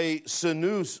will lay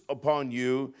sinews upon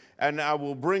you, and I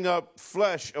will bring up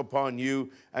flesh upon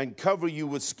you, and cover you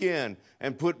with skin,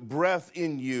 and put breath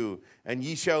in you, and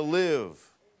ye shall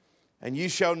live. And ye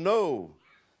shall know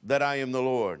that I am the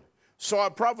Lord. So I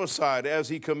prophesied as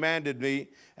he commanded me,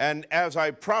 and as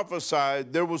I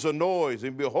prophesied, there was a noise,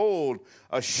 and behold,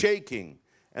 a shaking,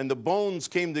 and the bones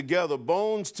came together,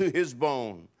 bones to his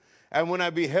bone. And when I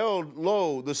beheld,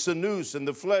 lo, the sinews and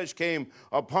the flesh came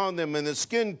upon them, and the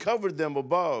skin covered them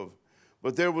above,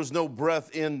 but there was no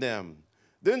breath in them.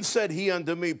 Then said he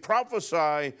unto me,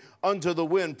 Prophesy unto the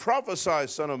wind, prophesy,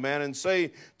 son of man, and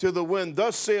say to the wind,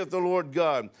 Thus saith the Lord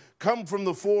God, Come from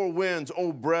the four winds,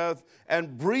 O breath,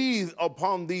 and breathe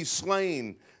upon these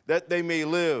slain, that they may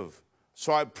live.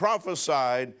 So I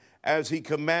prophesied as he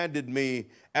commanded me,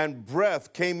 and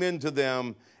breath came into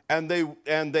them, and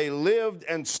they lived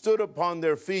and stood upon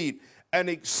their feet, an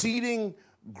exceeding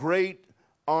great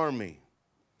army.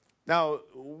 Now,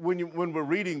 when we're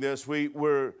reading this,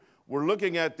 we're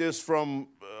looking at this from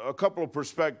a couple of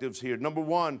perspectives here. Number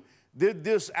one, did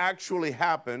this actually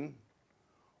happen?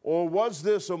 Or was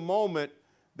this a moment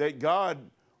that God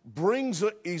brings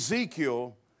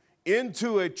Ezekiel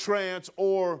into a trance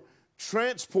or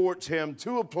transports him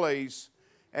to a place,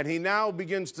 and he now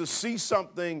begins to see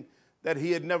something that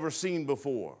he had never seen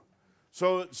before?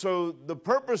 So the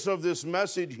purpose of this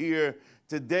message here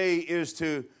today is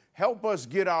to help us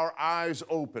get our eyes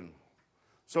open.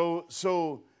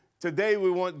 So today we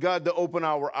want God to open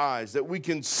our eyes, that we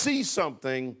can see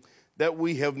something that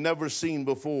we have never seen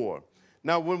before.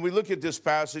 Now, when we look at this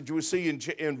passage, we see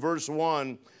in verse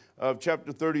 1 of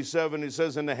chapter 37, it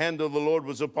says, And the hand of the Lord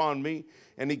was upon me,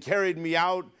 and he carried me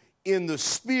out in the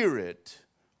spirit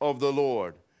of the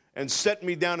Lord, and set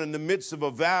me down in the midst of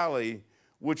a valley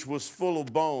which was full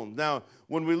of bones. Now,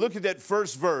 when we look at that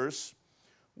first verse,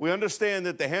 we understand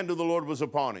that the hand of the Lord was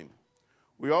upon him.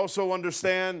 We also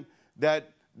understand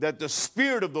that that the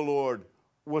Spirit of the Lord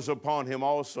was upon him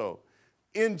also.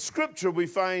 In Scripture, we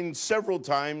find several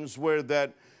times where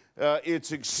that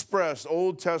it's expressed,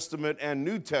 Old Testament and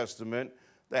New Testament,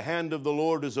 the hand of the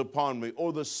Lord is upon me,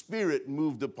 or the Spirit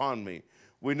moved upon me.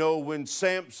 We know when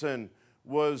Samson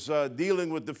was dealing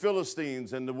with the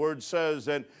Philistines, and the word says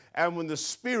that, and when the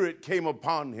Spirit came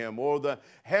upon him, or the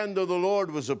hand of the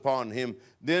Lord was upon him,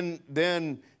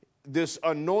 then this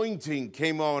anointing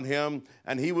came on him,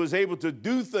 and he was able to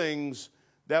do things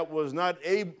that was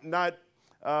he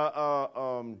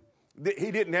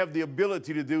didn't have the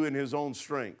ability to do in his own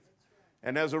strength.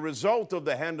 And as a result of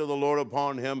the hand of the Lord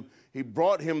upon him, he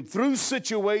brought him through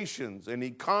situations, and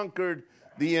he conquered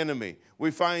the enemy.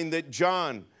 We find that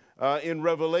John, in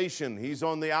Revelation, he's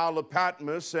on the Isle of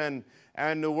Patmos, and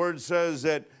the word says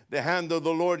that the hand of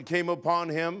the Lord came upon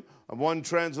him. One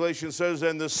translation says,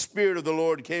 and the Spirit of the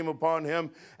Lord came upon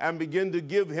him and began to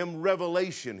give him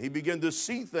revelation. He began to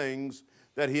see things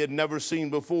that he had never seen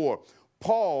before.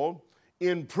 Paul,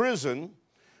 in prison,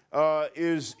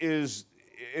 is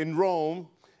in Rome,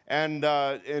 and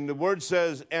the word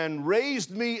says, and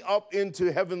raised me up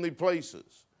into heavenly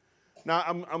places.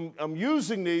 Now, I'm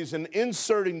using these and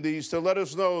inserting these to let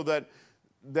us know that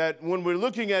when we're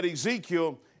looking at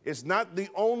Ezekiel, it's not the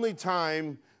only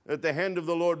time that the hand of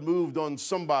the Lord moved on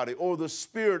somebody, or the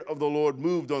Spirit of the Lord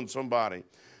moved on somebody.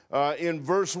 In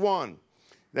verse 1,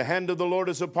 the hand of the Lord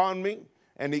is upon me,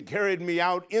 and he carried me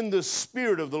out in the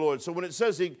Spirit of the Lord. So when it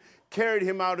says he carried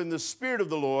him out in the Spirit of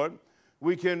the Lord,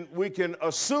 we can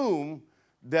assume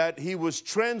that he was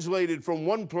translated from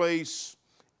one place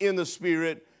in the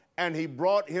Spirit, and he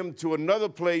brought him to another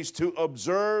place to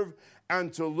observe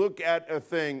and to look at a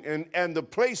thing. And the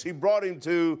place he brought him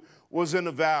to was in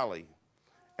a valley,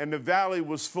 and the valley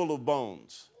was full of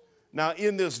bones. Now,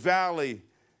 in this valley,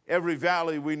 every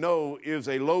valley we know is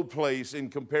a low place in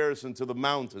comparison to the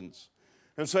mountains.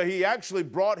 And so he actually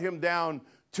brought him down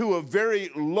to a very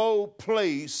low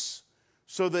place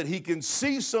so that he can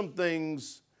see some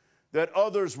things that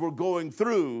others were going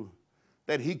through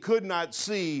that he could not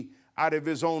see out of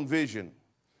his own vision.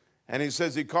 And he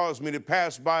says, he caused me to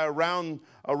pass by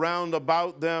around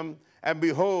about them, and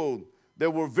behold, there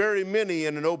were very many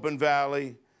in an open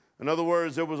valley. In other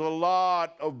words, there was a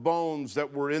lot of bones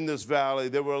that were in this valley.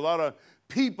 There were a lot of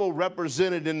people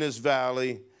represented in this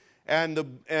valley, and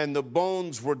the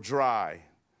bones were dry.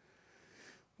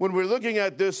 When we're looking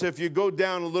at this, if you go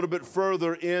down a little bit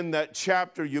further in that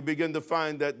chapter, you begin to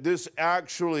find that this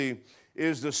actually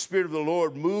is the Spirit of the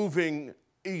Lord moving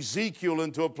Ezekiel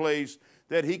into a place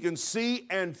that he can see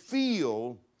and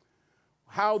feel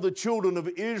how the children of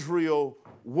Israel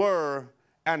were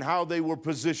and how they were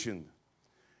positioned.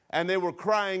 And they were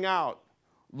crying out,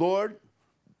 Lord,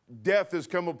 death has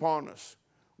come upon us.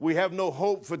 We have no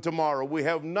hope for tomorrow. We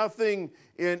have nothing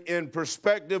in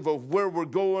perspective of where we're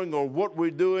going or what we're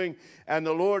doing. And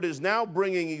the Lord is now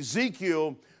bringing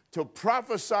Ezekiel to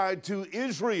prophesy to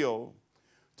Israel,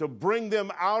 to bring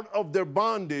them out of their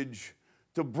bondage,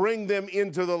 to bring them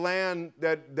into the land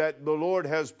that the Lord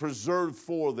has preserved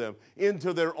for them,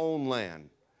 into their own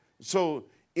land. So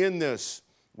in this,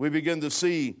 we begin to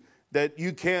see that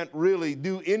you can't really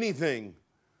do anything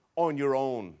on your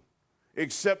own,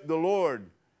 except the Lord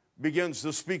begins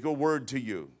to speak a word to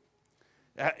you.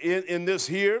 In this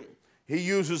here, he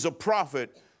uses a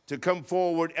prophet to come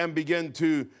forward and begin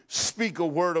to speak a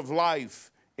word of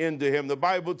life into him. The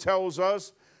Bible tells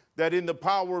us that in the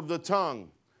power of the tongue,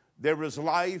 there is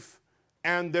life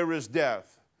and there is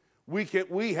death.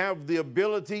 We have the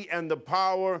ability and the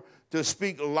power to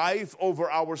speak life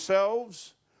over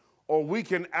ourselves, or we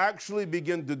can actually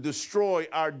begin to destroy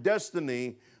our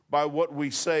destiny by what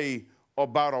we say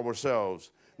about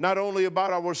ourselves. Not only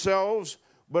about ourselves,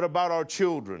 but about our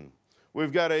children.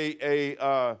 We've got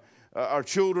our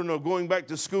children are going back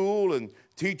to school, and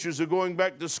teachers are going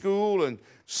back to school, and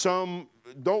some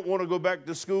don't want to go back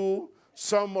to school.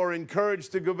 Some are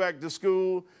encouraged to go back to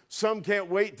school. Some can't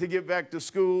wait to get back to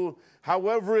school.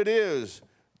 However it is,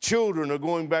 children are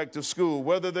going back to school,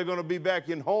 whether they're going to be back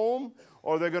in home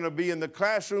or they're going to be in the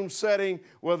classroom setting,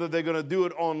 whether they're going to do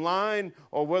it online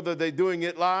or whether they're doing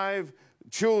it live.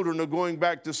 Children are going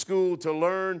back to school to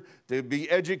learn, to be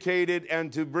educated,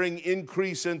 and to bring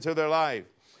increase into their life.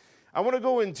 I want to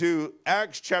go into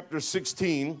Acts chapter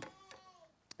 16,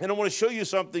 and I want to show you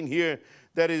something here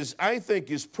that is, I think,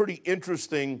 is pretty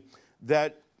interesting.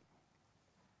 That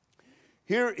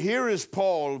here is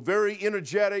Paul, very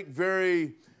energetic,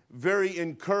 very, very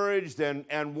encouraged,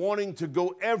 and wanting to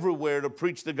go everywhere to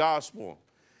preach the gospel.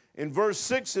 In verse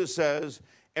 6 it says,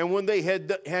 and when they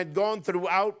had gone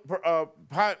throughout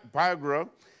Phrygia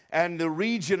and the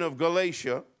region of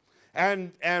Galatia,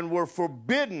 and were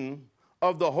forbidden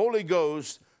of the Holy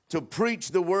Ghost to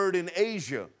preach the word in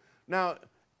Asia. Now,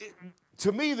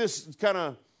 to me, this is kind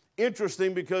of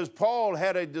interesting because Paul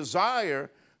had a desire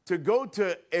to go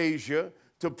to Asia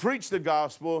to preach the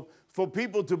gospel, for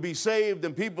people to be saved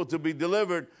and people to be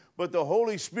delivered, but the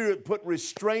Holy Spirit put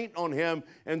restraint on him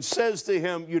and says to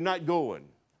him, you're not going.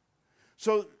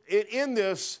 So in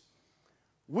this,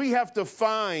 we have to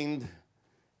find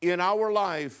in our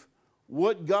life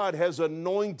what God has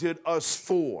anointed us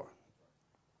for.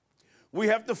 We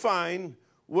have to find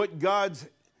what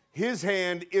His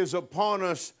hand is upon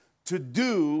us to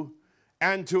do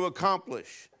and to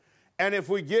accomplish. And if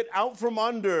we get out from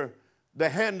under the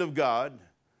hand of God,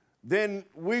 then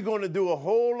we're going to do a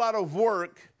whole lot of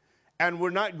work and we're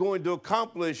not going to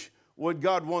accomplish what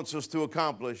God wants us to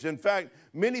accomplish. In fact,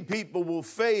 many people will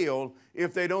fail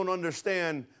if they don't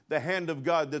understand the hand of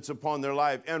God that's upon their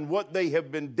life and what they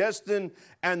have been destined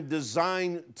and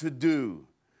designed to do.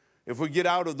 If we get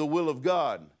out of the will of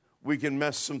God, we can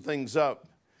mess some things up.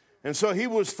 And so he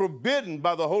was forbidden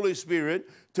by the Holy Spirit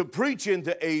to preach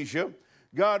into Asia.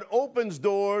 God opens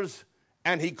doors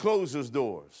and he closes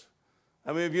doors.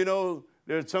 I mean, if you know,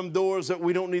 there's some doors that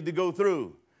we don't need to go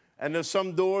through. And there's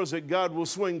some doors that God will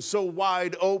swing so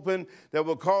wide open that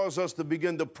will cause us to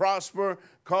begin to prosper,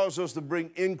 cause us to bring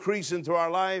increase into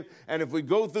our life. And if we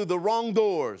go through the wrong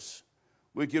doors,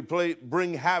 we could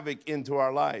bring havoc into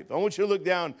our life. I want you to look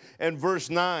down in verse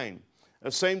 9,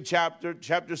 the same chapter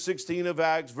 16 of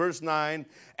Acts, verse 9.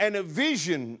 And a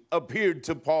vision appeared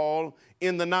to Paul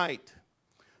in the night.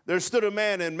 There stood a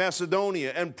man in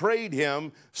Macedonia and prayed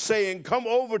him, saying, come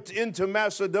over into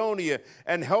Macedonia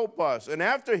and help us. And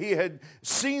after he had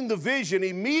seen the vision,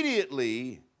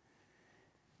 immediately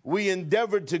we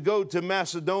endeavored to go to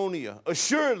Macedonia,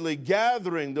 assuredly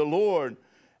gathering the Lord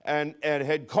and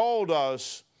had called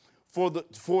us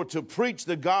for to preach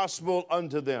the gospel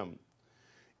unto them.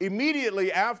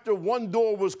 Immediately after one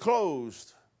door was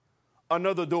closed,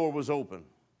 another door was open.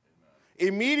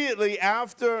 Immediately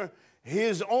after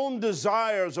his own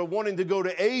desires of wanting to go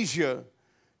to Asia,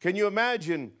 can you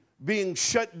imagine being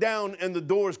shut down and the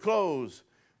doors closed?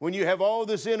 When you have all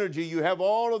this energy, you have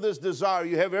all of this desire,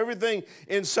 you have everything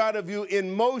inside of you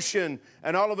in motion,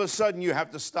 and all of a sudden you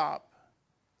have to stop.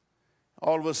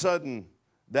 All of a sudden,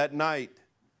 that night,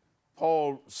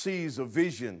 Paul sees a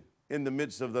vision in the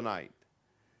midst of the night.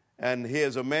 And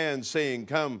here's a man saying,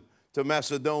 come to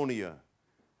Macedonia.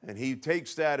 And he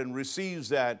takes that and receives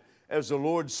that as the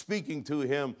Lord speaking to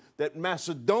him, that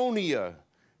Macedonia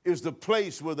is the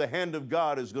place where the hand of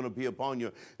God is going to be upon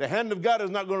you. The hand of God is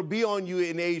not going to be on you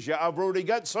in Asia. I've already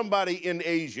got somebody in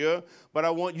Asia, but I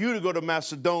want you to go to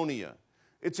Macedonia.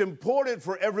 It's important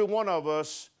for every one of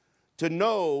us to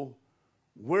know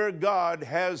where God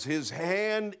has his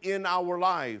hand in our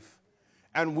life,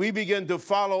 and we begin to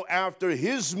follow after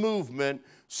his movement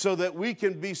so that we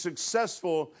can be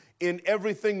successful in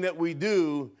everything that we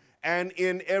do and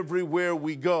in everywhere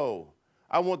we go.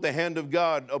 I want the hand of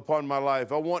God upon my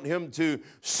life. I want him to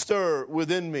stir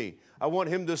within me. I want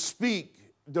him to speak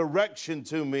direction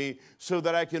to me so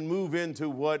that I can move into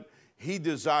what he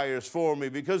desires for me.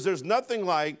 Because there's nothing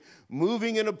like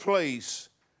moving in a place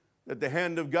that the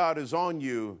hand of God is on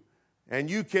you and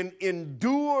you can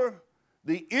endure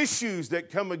the issues that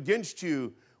come against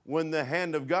you when the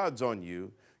hand of God's on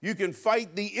you. You can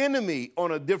fight the enemy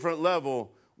on a different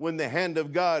level when the hand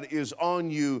of God is on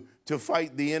you to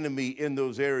fight the enemy in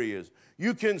those areas.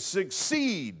 You can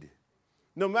succeed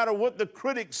no matter what the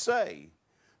critics say,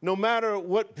 no matter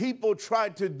what people try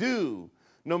to do,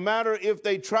 no matter if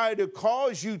they try to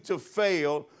cause you to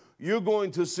fail, you're going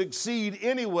to succeed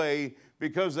anyway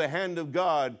because the hand of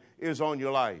God is on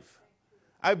your life.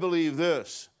 I believe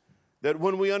this, that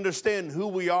when we understand who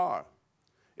we are,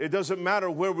 it doesn't matter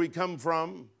where we come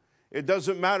from. It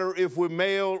doesn't matter if we're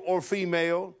male or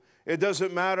female. It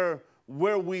doesn't matter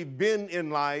where we've been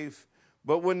in life.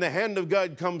 But when the hand of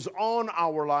God comes on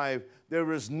our life,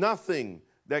 there is nothing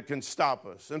that can stop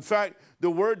us. In fact, the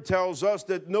word tells us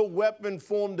that no weapon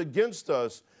formed against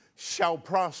us shall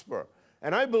prosper.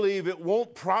 And I believe it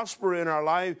won't prosper in our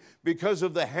life because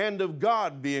of the hand of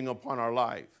God being upon our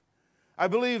life. I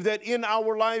believe that in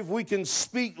our life we can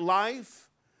speak life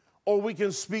or we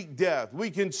can speak death.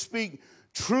 We can speak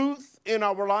truth in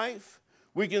our life.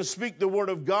 We can speak the word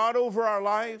of God over our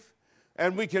life,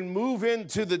 and we can move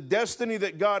into the destiny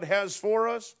that God has for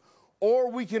us, or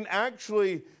we can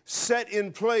actually set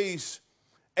in place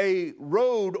a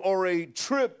road or a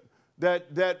trip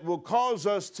that will cause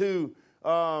us to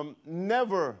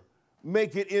never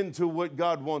make it into what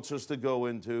God wants us to go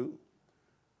into.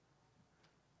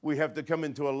 We have to come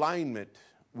into alignment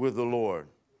with the Lord.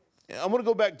 I'm going to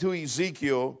go back to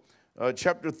Ezekiel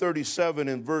chapter 37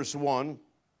 and verse 1.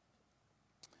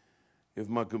 If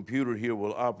my computer here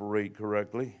will operate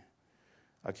correctly.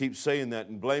 I keep saying that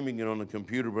and blaming it on the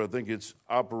computer, but I think it's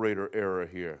operator error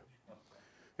here.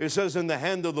 It says, and the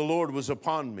hand of the Lord was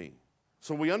upon me.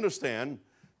 So we understand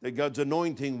that God's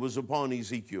anointing was upon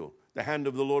Ezekiel. The hand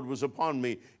of the Lord was upon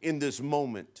me in this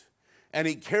moment. And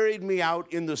he carried me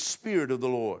out in the spirit of the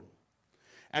Lord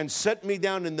and set me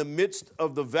down in the midst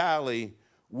of the valley,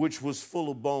 which was full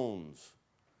of bones.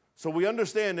 So we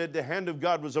understand that the hand of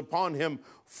God was upon him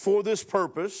for this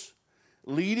purpose,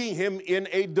 leading him in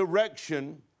a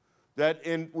direction that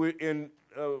in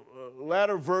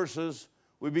latter verses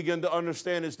we begin to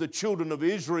understand is the children of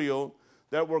Israel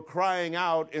that were crying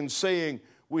out and saying,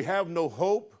 we have no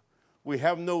hope, we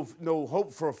have no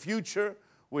hope for a future,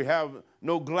 we have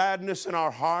no gladness in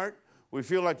our heart, we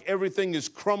feel like everything is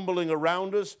crumbling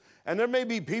around us. And there may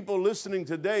be people listening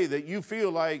today that you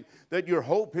feel like that your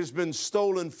hope has been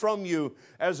stolen from you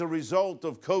as a result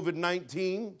of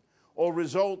COVID-19 or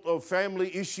result of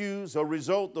family issues or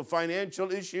result of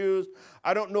financial issues.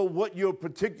 I don't know what your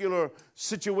particular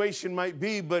situation might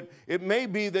be, but it may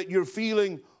be that you're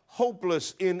feeling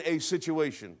hopeless in a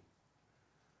situation.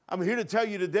 I'm here to tell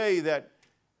you today that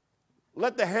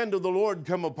let the hand of the Lord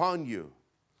come upon you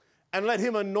and let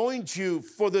him anoint you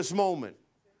for this moment.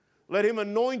 Let him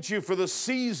anoint you for the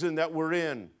season that we're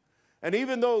in. And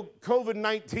even though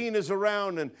COVID-19 is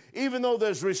around, and even though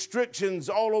there's restrictions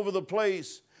all over the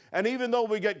place, and even though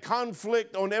we get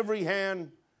conflict on every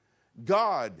hand,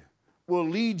 God will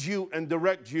lead you and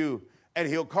direct you, and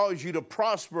he'll cause you to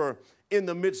prosper in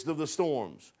the midst of the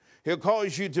storms. He'll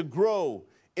cause you to grow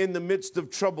in the midst of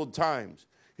troubled times.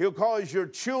 He'll cause your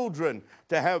children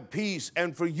to have peace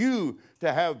and for you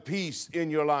to have peace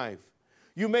in your life.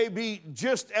 You may be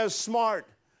just as smart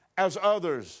as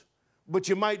others, but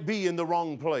you might be in the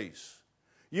wrong place.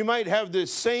 You might have the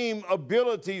same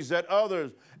abilities that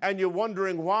others, and you're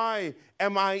wondering, why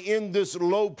am I in this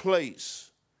low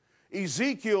place?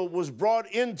 Ezekiel was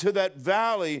brought into that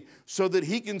valley so that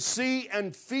he can see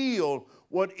and feel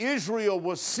what Israel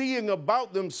was seeing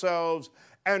about themselves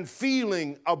and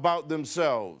feeling about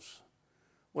themselves.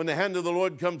 When the hand of the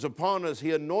Lord comes upon us,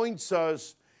 he anoints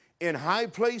us in high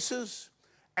places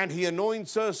and he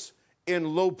anoints us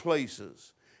in low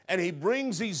places. And he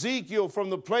brings Ezekiel from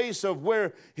the place of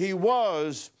where he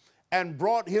was and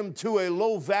brought him to a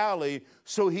low valley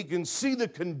so he can see the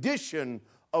condition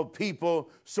of people,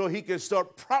 so he can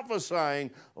start prophesying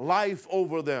life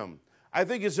over them. I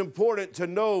think it's important to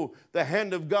know the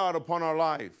hand of God upon our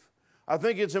life. I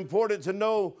think it's important to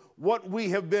know what we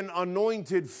have been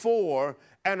anointed for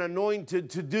and anointed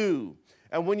to do.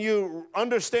 And when you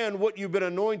understand what you've been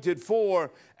anointed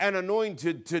for and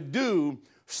anointed to do,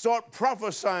 start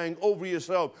prophesying over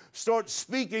yourself. Start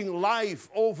speaking life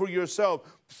over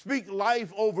yourself. Speak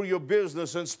life over your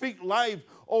business and speak life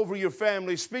over your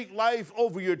family. Speak life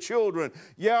over your children.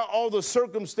 Yeah, all the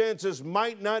circumstances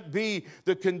might not be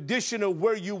the condition of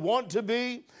where you want to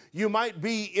be. You might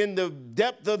be in the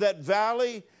depth of that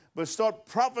valley, but start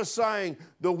prophesying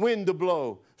the wind to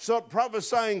blow. Start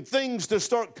prophesying things to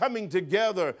start coming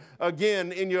together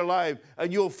again in your life,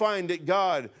 and you'll find that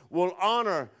God will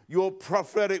honor your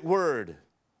prophetic word.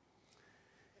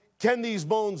 Can these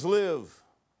bones live?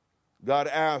 God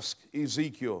asked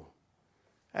Ezekiel.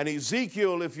 And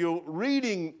Ezekiel, if you're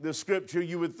reading the scripture,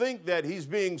 you would think that he's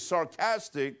being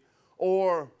sarcastic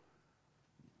or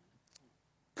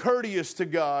courteous to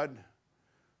God.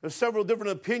 There's several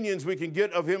different opinions we can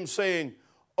get of him saying,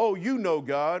 oh, you know,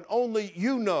 God, only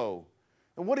you know.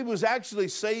 And what he was actually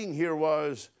saying here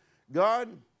was, God,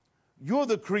 you're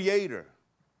the creator.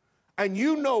 And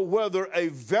you know whether a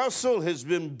vessel has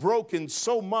been broken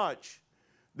so much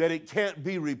that it can't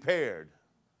be repaired.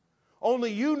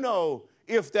 Only you know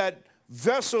if that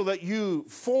vessel that you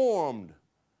formed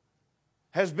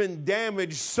has been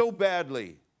damaged so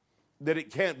badly that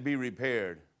it can't be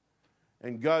repaired.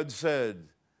 And God said,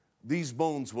 these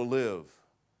bones will live,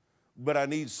 but I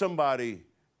need somebody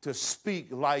to speak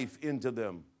life into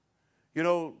them. You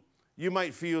know, you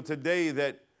might feel today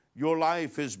that your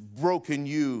life has broken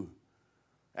you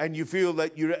and you feel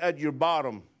that you're at your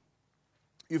bottom.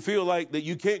 You feel like that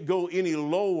you can't go any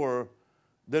lower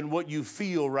than what you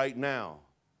feel right now.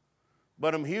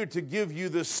 But I'm here to give you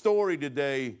this story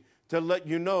today to let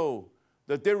you know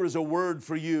that there is a word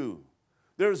for you.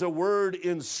 There's a word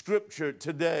in Scripture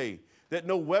today that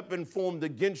no weapon formed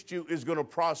against you is going to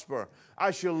prosper.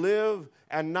 I shall live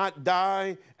and not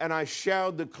die, and I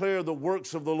shall declare the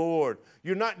works of the Lord.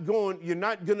 You're not going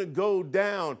to go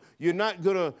down. You're not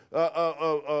going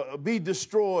to be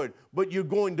destroyed, but you're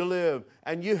going to live.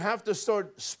 And you have to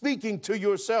start speaking to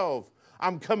yourself.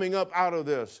 I'm coming up out of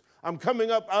this. I'm coming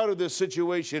up out of this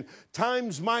situation.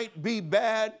 Times might be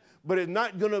bad, but it's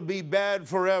not going to be bad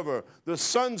forever. The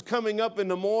sun's coming up in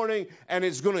the morning, and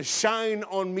it's going to shine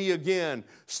on me again.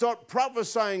 Start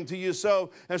prophesying to yourself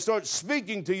and start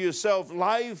speaking to yourself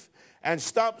life, and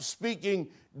stop speaking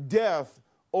death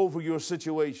over your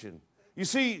situation. You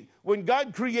see, when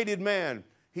God created man,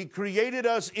 he created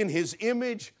us in his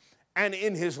image and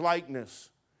in his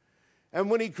likeness. And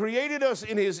when he created us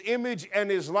in his image and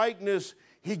his likeness,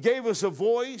 he gave us a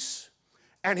voice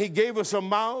and he gave us a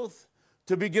mouth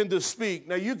to begin to speak.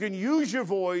 Now, you can use your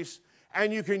voice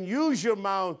and you can use your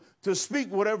mouth to speak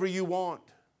whatever you want.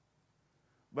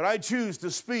 But I choose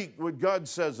to speak what God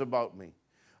says about me.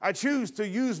 I choose to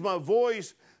use my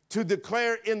voice to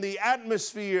declare in the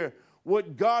atmosphere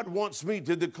what God wants me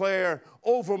to declare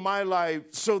over my life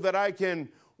so that I can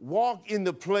walk in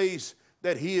the place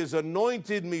that he has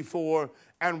anointed me for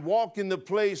and walk in the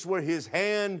place where his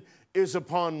hand is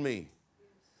upon me.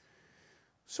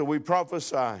 So we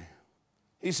prophesy.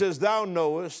 He says, thou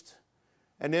knowest.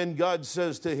 And then God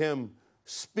says to him,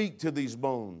 speak to these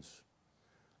bones.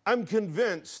 I'm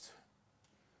convinced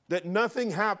that nothing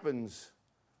happens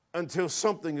until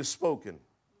something is spoken.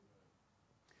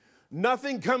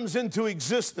 Nothing comes into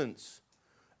existence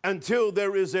until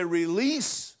there is a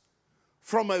release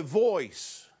from a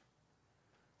voice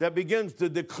that begins to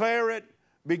declare it,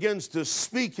 begins to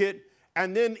speak it,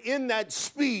 and then in that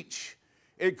speech,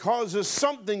 it causes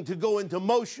something to go into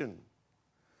motion.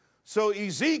 So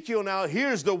Ezekiel now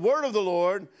hears the word of the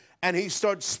Lord, and he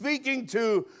starts speaking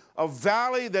to a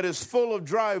valley that is full of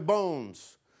dry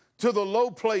bones, to the low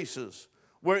places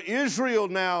where Israel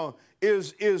now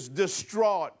is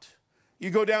distraught.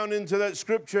 You go down into that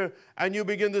scripture, and you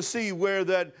begin to see where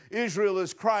that Israel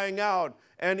is crying out,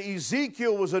 and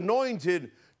Ezekiel was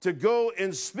anointed to go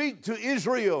and speak to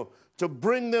Israel, to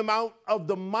bring them out of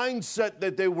the mindset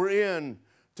that they were in,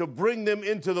 to bring them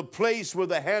into the place where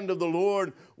the hand of the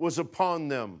Lord was upon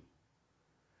them.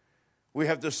 We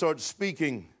have to start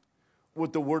speaking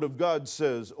what the Word of God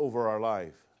says over our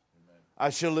life. Amen.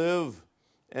 I shall live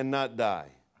and not die,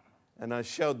 and I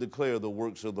shall declare the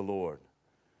works of the Lord.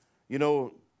 You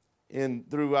know,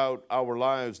 throughout our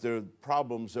lives, there are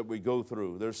problems that we go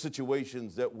through. There are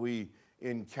situations that we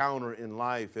encounter in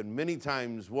life, and many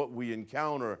times what we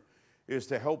encounter is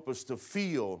to help us to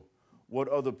feel what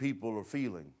other people are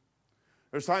feeling.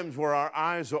 There's times where our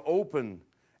eyes are open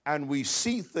and we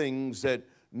see things that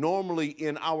normally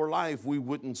in our life we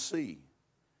wouldn't see.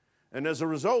 And as a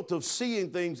result of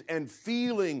seeing things and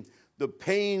feeling the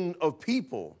pain of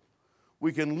people,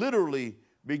 we can literally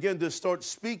begin to start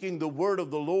speaking the word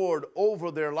of the Lord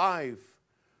over their life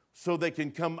so they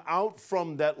can come out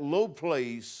from that low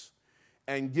place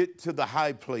and get to the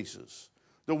high places.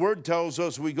 The word tells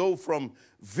us we go from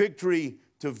victory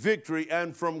to victory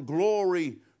and from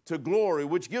glory to glory,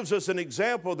 which gives us an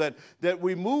example that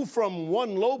we move from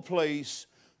one low place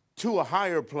to a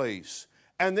higher place,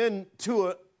 and then to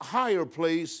a higher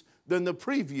place than the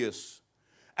previous.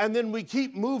 And then we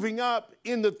keep moving up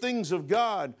in the things of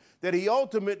God, that he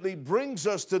ultimately brings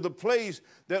us to the place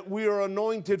that we are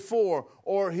anointed for,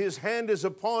 or his hand is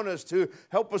upon us to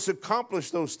help us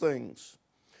accomplish those things.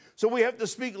 So we have to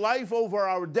speak life over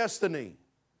our destiny.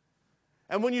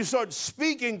 And when you start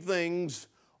speaking things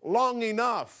long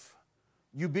enough,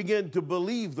 you begin to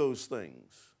believe those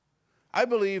things. I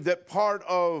believe that part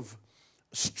of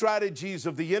strategies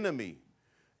of the enemy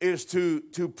is to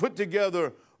put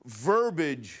together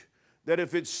verbiage that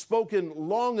if it's spoken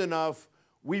long enough,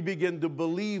 we begin to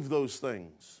believe those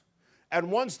things.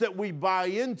 And once that we buy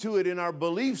into it in our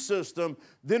belief system,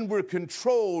 then we're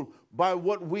controlled by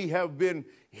what we have been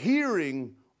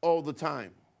hearing all the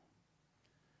time.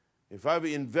 If I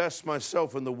invest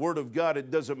myself in the Word of God,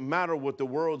 it doesn't matter what the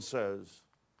world says,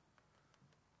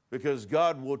 because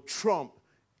God will trump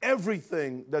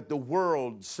everything that the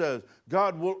world says.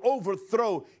 God will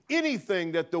overthrow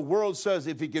anything that the world says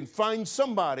if he can find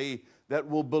somebody that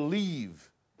will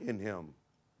believe in him.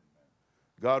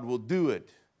 God will do it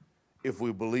if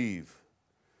we believe.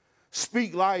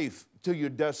 Speak life to your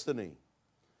destiny.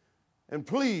 And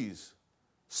please,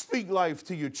 speak life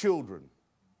to your children.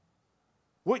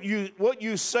 What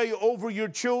you say over your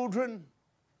children,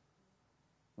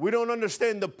 we don't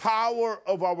understand the power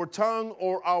of our tongue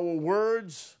or our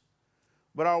words,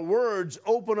 but our words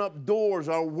open up doors.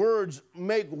 Our words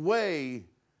make way.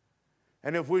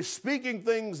 And if we're speaking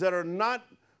things that are not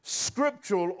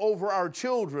scriptural over our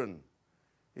children,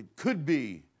 it could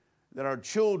be that our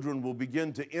children will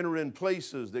begin to enter in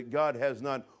places that God has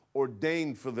not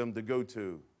ordained for them to go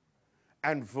to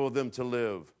and for them to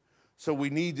live. So we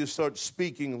need to start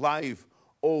speaking life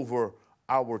over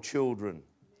our children.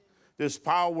 There's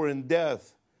power in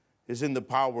death is in the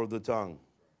power of the tongue.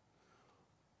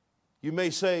 You may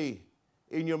say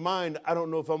in your mind, I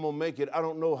don't know if I'm going to make it. I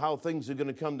don't know how things are going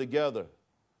to come together.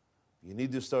 You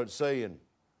need to start saying,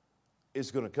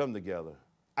 it's going to come together.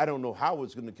 I don't know how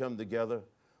it's going to come together,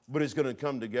 but it's going to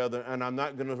come together, and I'm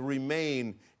not going to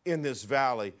remain in this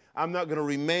valley. I'm not going to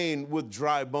remain with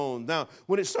dry bones. Now,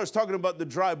 when it starts talking about the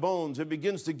dry bones, it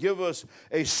begins to give us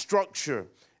a structure.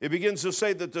 It begins to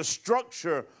say that the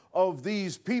structure of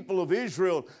these people of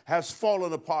Israel has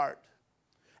fallen apart.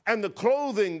 And the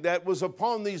clothing that was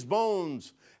upon these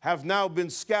bones have now been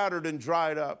scattered and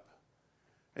dried up.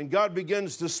 And God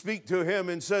begins to speak to him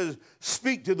and says,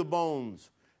 speak to the bones.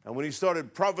 And when he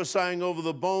started prophesying over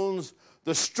the bones,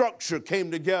 the structure came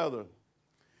together.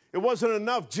 It wasn't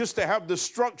enough just to have the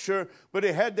structure, but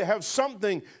it had to have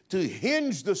something to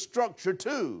hinge the structure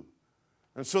to.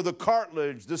 And so the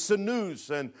cartilage, the sinews,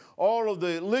 and all of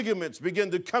the ligaments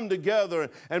begin to come together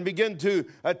and begin to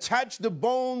attach the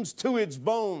bones to its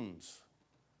bones.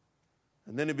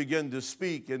 And then he began to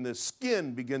speak, and the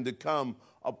skin began to come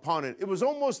upon it. It was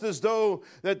almost as though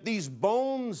that these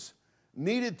bones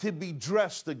needed to be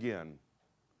dressed again.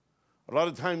 A lot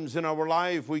of times in our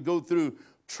life, we go through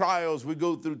trials, we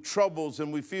go through troubles,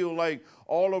 and we feel like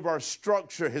all of our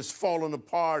structure has fallen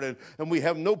apart, and we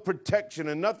have no protection,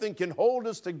 and nothing can hold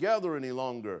us together any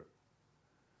longer.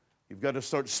 You've got to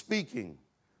start speaking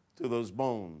to those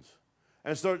bones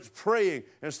and start praying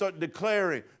and start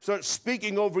declaring, start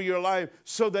speaking over your life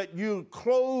so that you're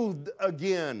clothed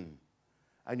again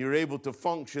and you're able to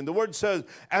function. The word says,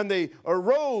 and they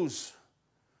arose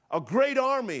a great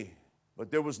army,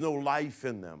 but there was no life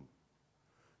in them.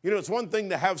 You know, it's one thing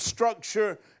to have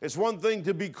structure. It's one thing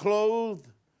to be clothed.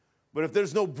 But if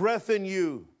there's no breath in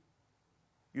you,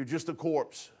 you're just a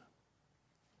corpse.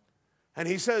 And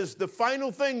he says the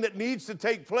final thing that needs to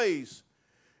take place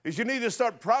is you need to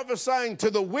start prophesying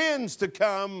to the winds to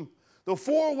come, the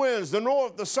four winds, the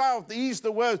north, the south, the east,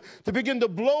 the west, to begin to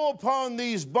blow upon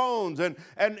these bones. And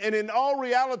in all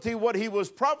reality, what he was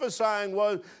prophesying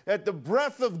was that the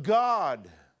breath of God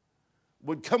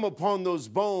would come upon those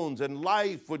bones and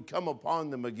life would come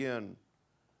upon them again.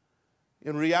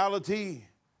 In reality,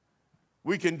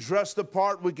 we can dress the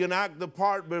part, we can act the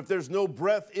part, but if there's no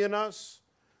breath in us,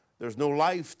 there's no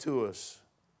life to us.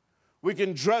 We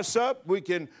can dress up, we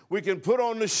can put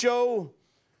on the show,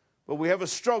 but we have a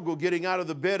struggle getting out of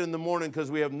the bed in the morning because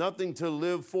we have nothing to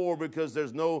live for because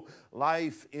there's no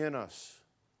life in us.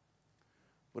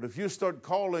 But if you start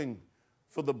calling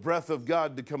for the breath of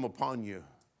God to come upon you,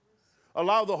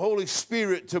 allow the Holy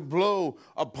Spirit to blow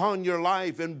upon your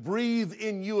life and breathe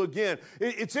in you again.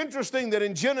 It's interesting that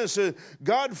in Genesis,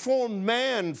 God formed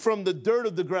man from the dirt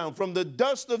of the ground, from the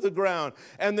dust of the ground.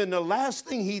 And then the last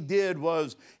thing he did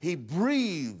was he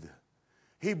breathed.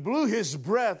 He blew his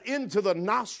breath into the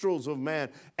nostrils of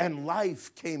man, and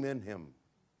life came in him.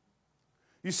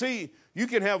 You see, you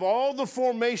can have all the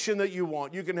formation that you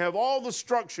want. You can have all the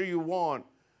structure you want.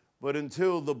 But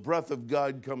until the breath of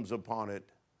God comes upon it,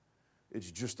 it's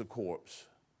just a corpse.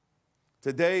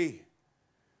 Today,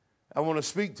 I want to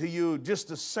speak to you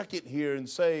just a second here and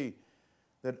say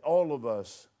that all of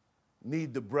us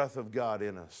need the breath of God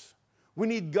in us. We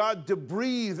need God to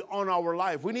breathe on our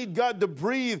life. We need God to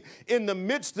breathe in the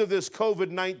midst of this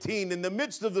COVID-19, in the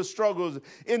midst of the struggles,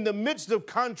 in the midst of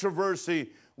controversy.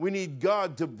 We need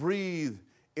God to breathe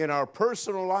in our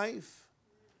personal life,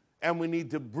 and we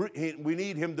need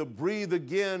him to breathe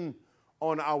again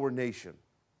on our nation.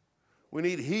 We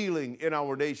need healing in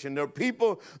our nation. There are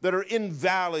people that are in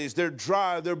valleys. They're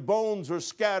dry. Their bones are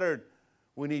scattered.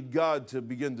 We need God to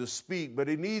begin to speak, but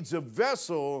he needs a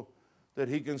vessel that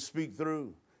he can speak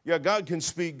through. Yeah, God can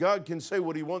speak. God can say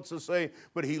what he wants to say,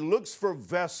 but he looks for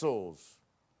vessels.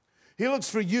 He looks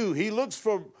for you. He looks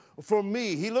for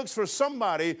me. He looks for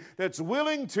somebody that's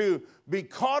willing to be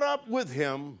caught up with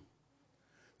him,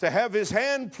 to have his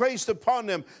hand placed upon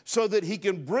them so that he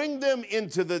can bring them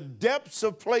into the depths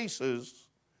of places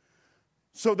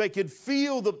so they could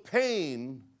feel the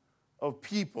pain of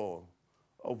people,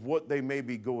 of what they may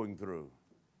be going through.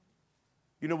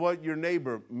 You know what? Your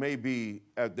neighbor may be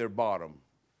at their bottom.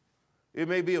 It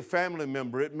may be a family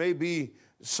member. It may be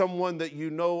someone that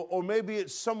you know, or maybe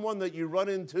it's someone that you run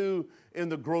into in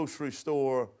the grocery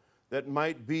store that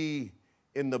might be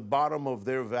in the bottom of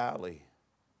their valley.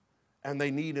 And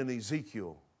they need an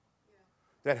Ezekiel.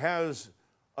 that has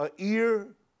an ear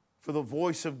for the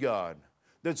voice of God,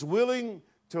 that's willing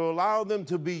to allow them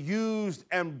to be used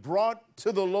and brought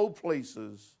to the low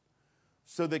places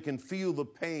so they can feel the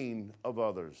pain of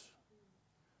others.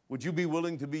 Would you be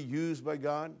willing to be used by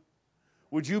God?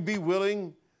 Would you be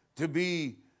willing to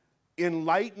be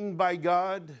enlightened by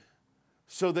God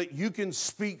so that you can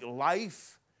speak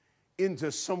life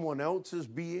into someone else's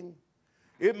being?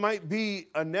 It might be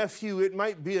a nephew, it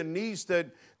might be a niece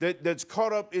that's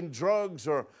caught up in drugs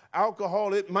or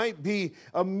alcohol. It might be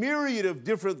a myriad of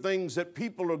different things that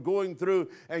people are going through,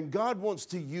 and God wants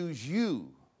to use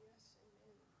you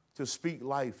to speak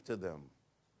life to them.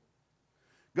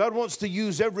 God wants to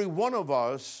use every one of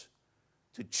us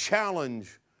to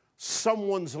challenge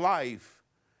someone's life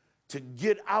to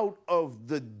get out of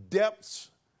the depths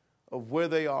of where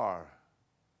they are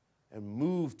and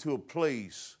move to a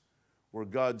place where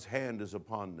God's hand is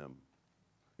upon them.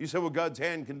 You say, well, God's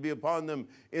hand can be upon them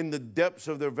in the depths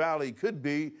of their valley. Could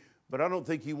be, but I don't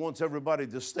think He wants everybody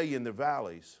to stay in their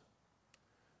valleys.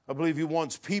 I believe He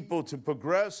wants people to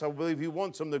progress. I believe He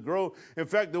wants them to grow. In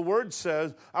fact, the Word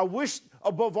says, I wish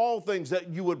above all things that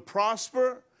you would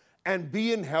prosper and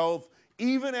be in health,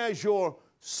 even as your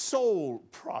soul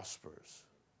prospers.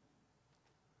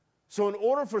 So in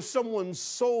order for someone's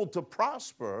soul to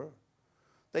prosper,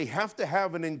 they have to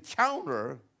have an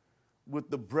encounter with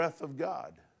the breath of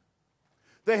God.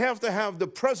 They have to have the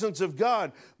presence of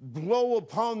God blow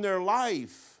upon their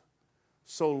life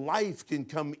so life can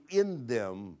come in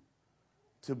them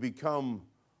to become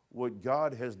what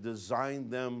God has designed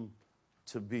them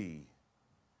to be,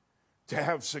 to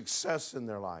have success in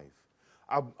their life.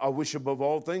 I wish above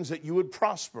all things that you would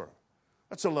prosper.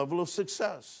 That's a level of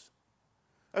success.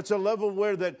 That's a level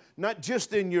where that not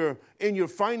just in your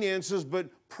finances, but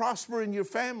prosper in your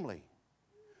family.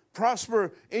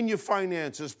 Prosper in your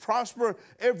finances. Prosper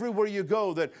everywhere you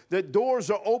go. That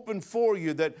doors are open for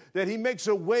you. That He makes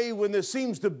a way when there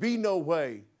seems to be no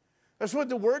way. That's what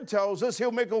the Word tells us.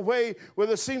 He'll make a way where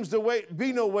there seems to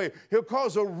be no way. He'll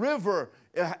cause a river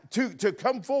to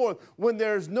come forth when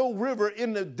there's no river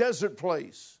in the desert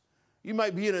place. You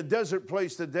might be in a desert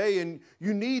place today and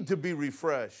you need to be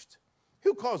refreshed.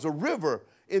 He'll cause a river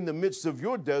in the midst of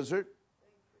your desert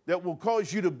that will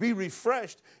cause you to be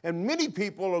refreshed. And many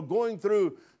people are going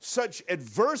through such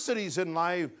adversities in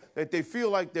life that they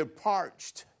feel like they're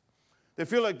parched. They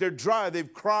feel like they're dry.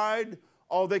 They've cried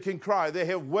all they can cry. They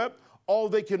have wept all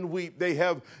they can weep. They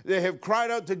have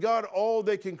cried out to God all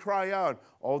they can cry out.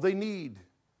 All they need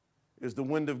is the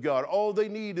wind of God. All they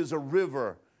need is a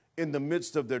river in the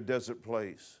midst of their desert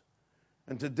place.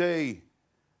 And today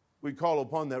we call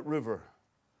upon that river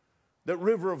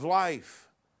of life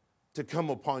to come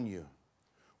upon you.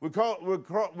 We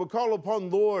call upon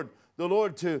the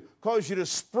Lord to cause you to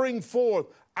spring forth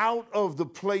out of the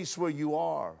place where you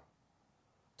are,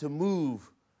 to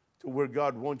move to where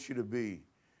God wants you to be.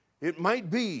 It might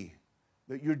be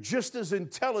that you're just as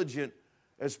intelligent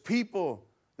as people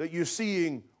that you're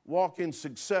seeing walk in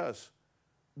success,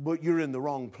 but you're in the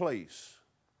wrong place.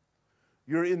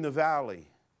 You're in the valley.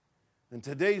 And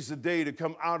today's the day to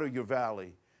come out of your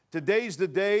valley. Today's the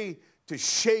day to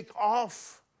shake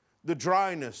off the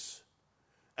dryness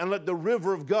and let the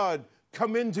river of God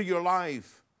come into your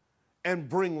life and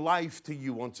bring life to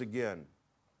you once again.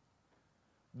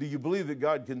 Do you believe that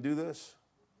God can do this?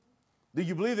 Do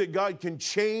you believe that God can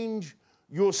change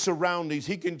your surroundings?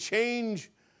 He can change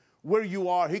where you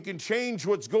are. He can change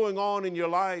what's going on in your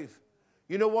life.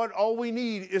 You know what? All we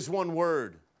need is one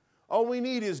word. All we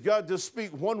need is God to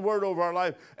speak one word over our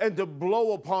life and to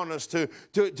blow upon us, to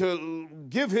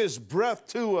give His breath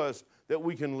to us that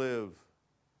we can live.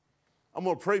 I'm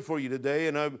going to pray for you today,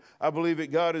 and I believe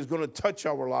that God is going to touch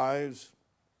our lives.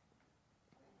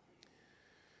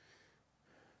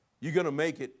 You're going to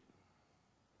make it,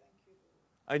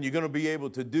 and you're going to be able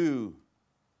to do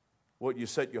what you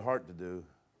set your heart to do,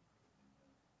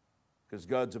 because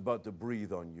God's about to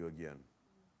breathe on you again.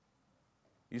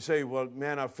 You say, well,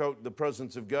 man, I felt the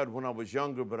presence of God when I was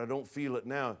younger, but I don't feel it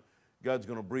now. God's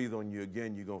going to breathe on you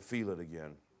again. You're going to feel it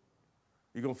again.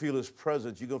 You're going to feel His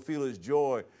presence. You're going to feel His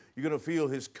joy. You're going to feel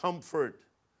His comfort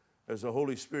as the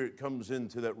Holy Spirit comes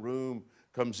into that room,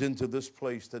 comes into this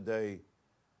place today.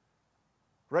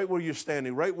 Right where you're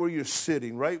standing, right where you're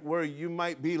sitting, right where you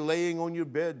might be laying on your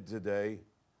bed today.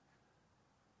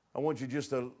 I want you just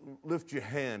to lift your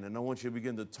hand, and I want you to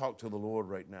begin to talk to the Lord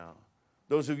right now.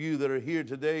 Those of you that are here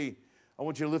today, I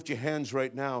want you to lift your hands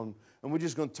right now, and we're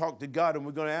just going to talk to God, and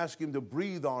we're going to ask Him to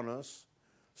breathe on us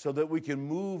so that we can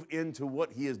move into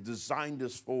what He has designed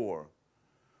us for.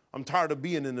 I'm tired of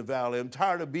being in the valley. I'm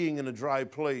tired of being in a dry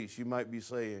place, you might be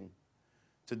saying.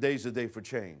 Today's the day for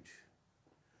change.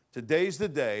 Today's the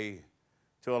day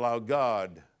to allow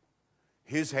God,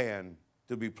 His hand,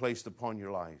 to be placed upon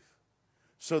your life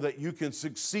so that you can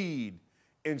succeed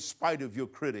in spite of your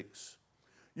critics.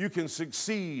 You can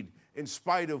succeed in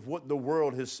spite of what the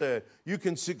world has said. You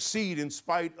can succeed in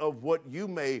spite of what you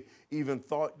may even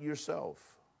thought yourself.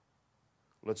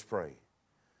 Let's pray.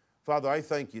 Father, I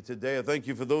thank you today. I thank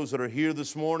you for those that are here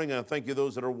this morning, and I thank you for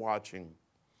those that are watching.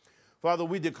 Father,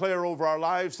 we declare over our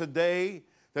lives today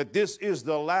that this is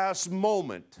the last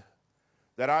moment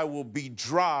that I will be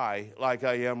dry like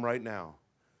I am right now.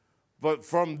 But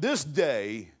from this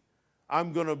day,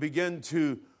 I'm going to begin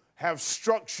to have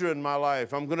structure in my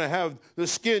life. I'm going to have the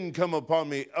skin come upon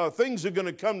me. Things are going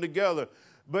to come together.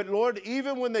 But Lord,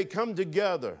 even when they come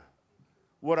together,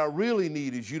 what I really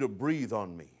need is you to breathe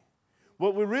on me.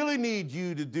 What we really need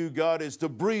you to do, God, is to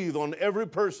breathe on every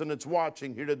person that's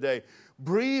watching here today.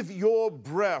 Breathe your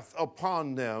breath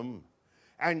upon them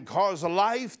and cause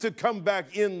life to come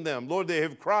back in them. Lord, they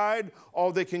have cried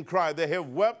all they can cry. They have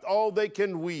wept all they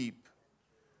can weep.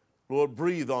 Lord,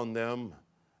 breathe on them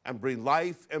and bring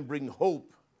life and bring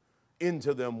hope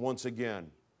into them once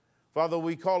again. Father,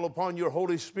 we call upon your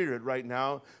Holy Spirit right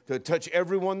now to touch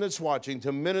everyone that's watching,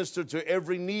 to minister to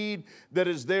every need that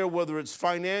is there, whether it's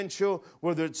financial,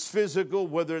 whether it's physical,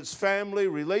 whether it's family,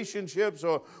 relationships,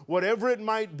 or whatever it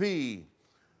might be.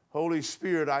 Holy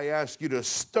Spirit, I ask you to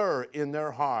stir in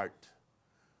their heart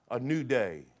a new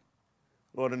day.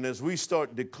 Lord, and as we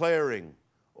start declaring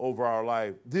over our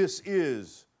life, this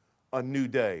is a new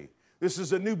day. This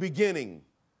is a new beginning.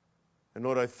 And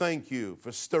Lord, I thank you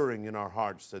for stirring in our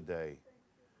hearts today.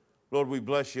 Lord, we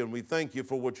bless you and we thank you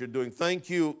for what you're doing. Thank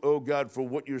you, oh God, for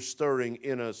what you're stirring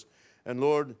in us. And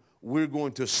Lord, we're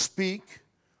going to speak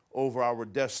over our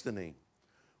destiny.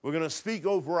 We're going to speak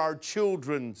over our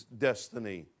children's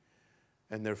destiny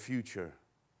and their future,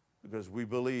 because we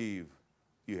believe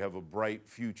you have a bright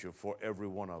future for every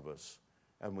one of us.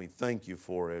 And we thank you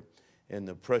for it. In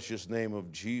the precious name of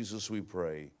Jesus we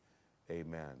pray.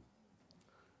 Amen.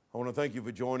 I want to thank you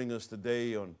for joining us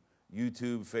today on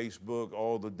YouTube, Facebook,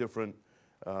 all the different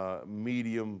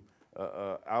medium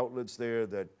outlets there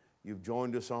that you've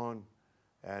joined us on.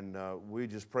 And we're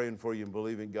just praying for you and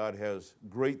believing God has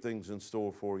great things in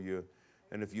store for you.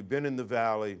 And if you've been in the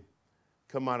valley,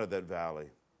 come out of that valley.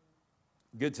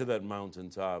 Get to that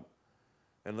mountaintop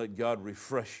and let God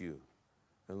refresh you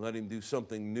and let him do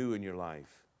something new in your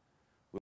life.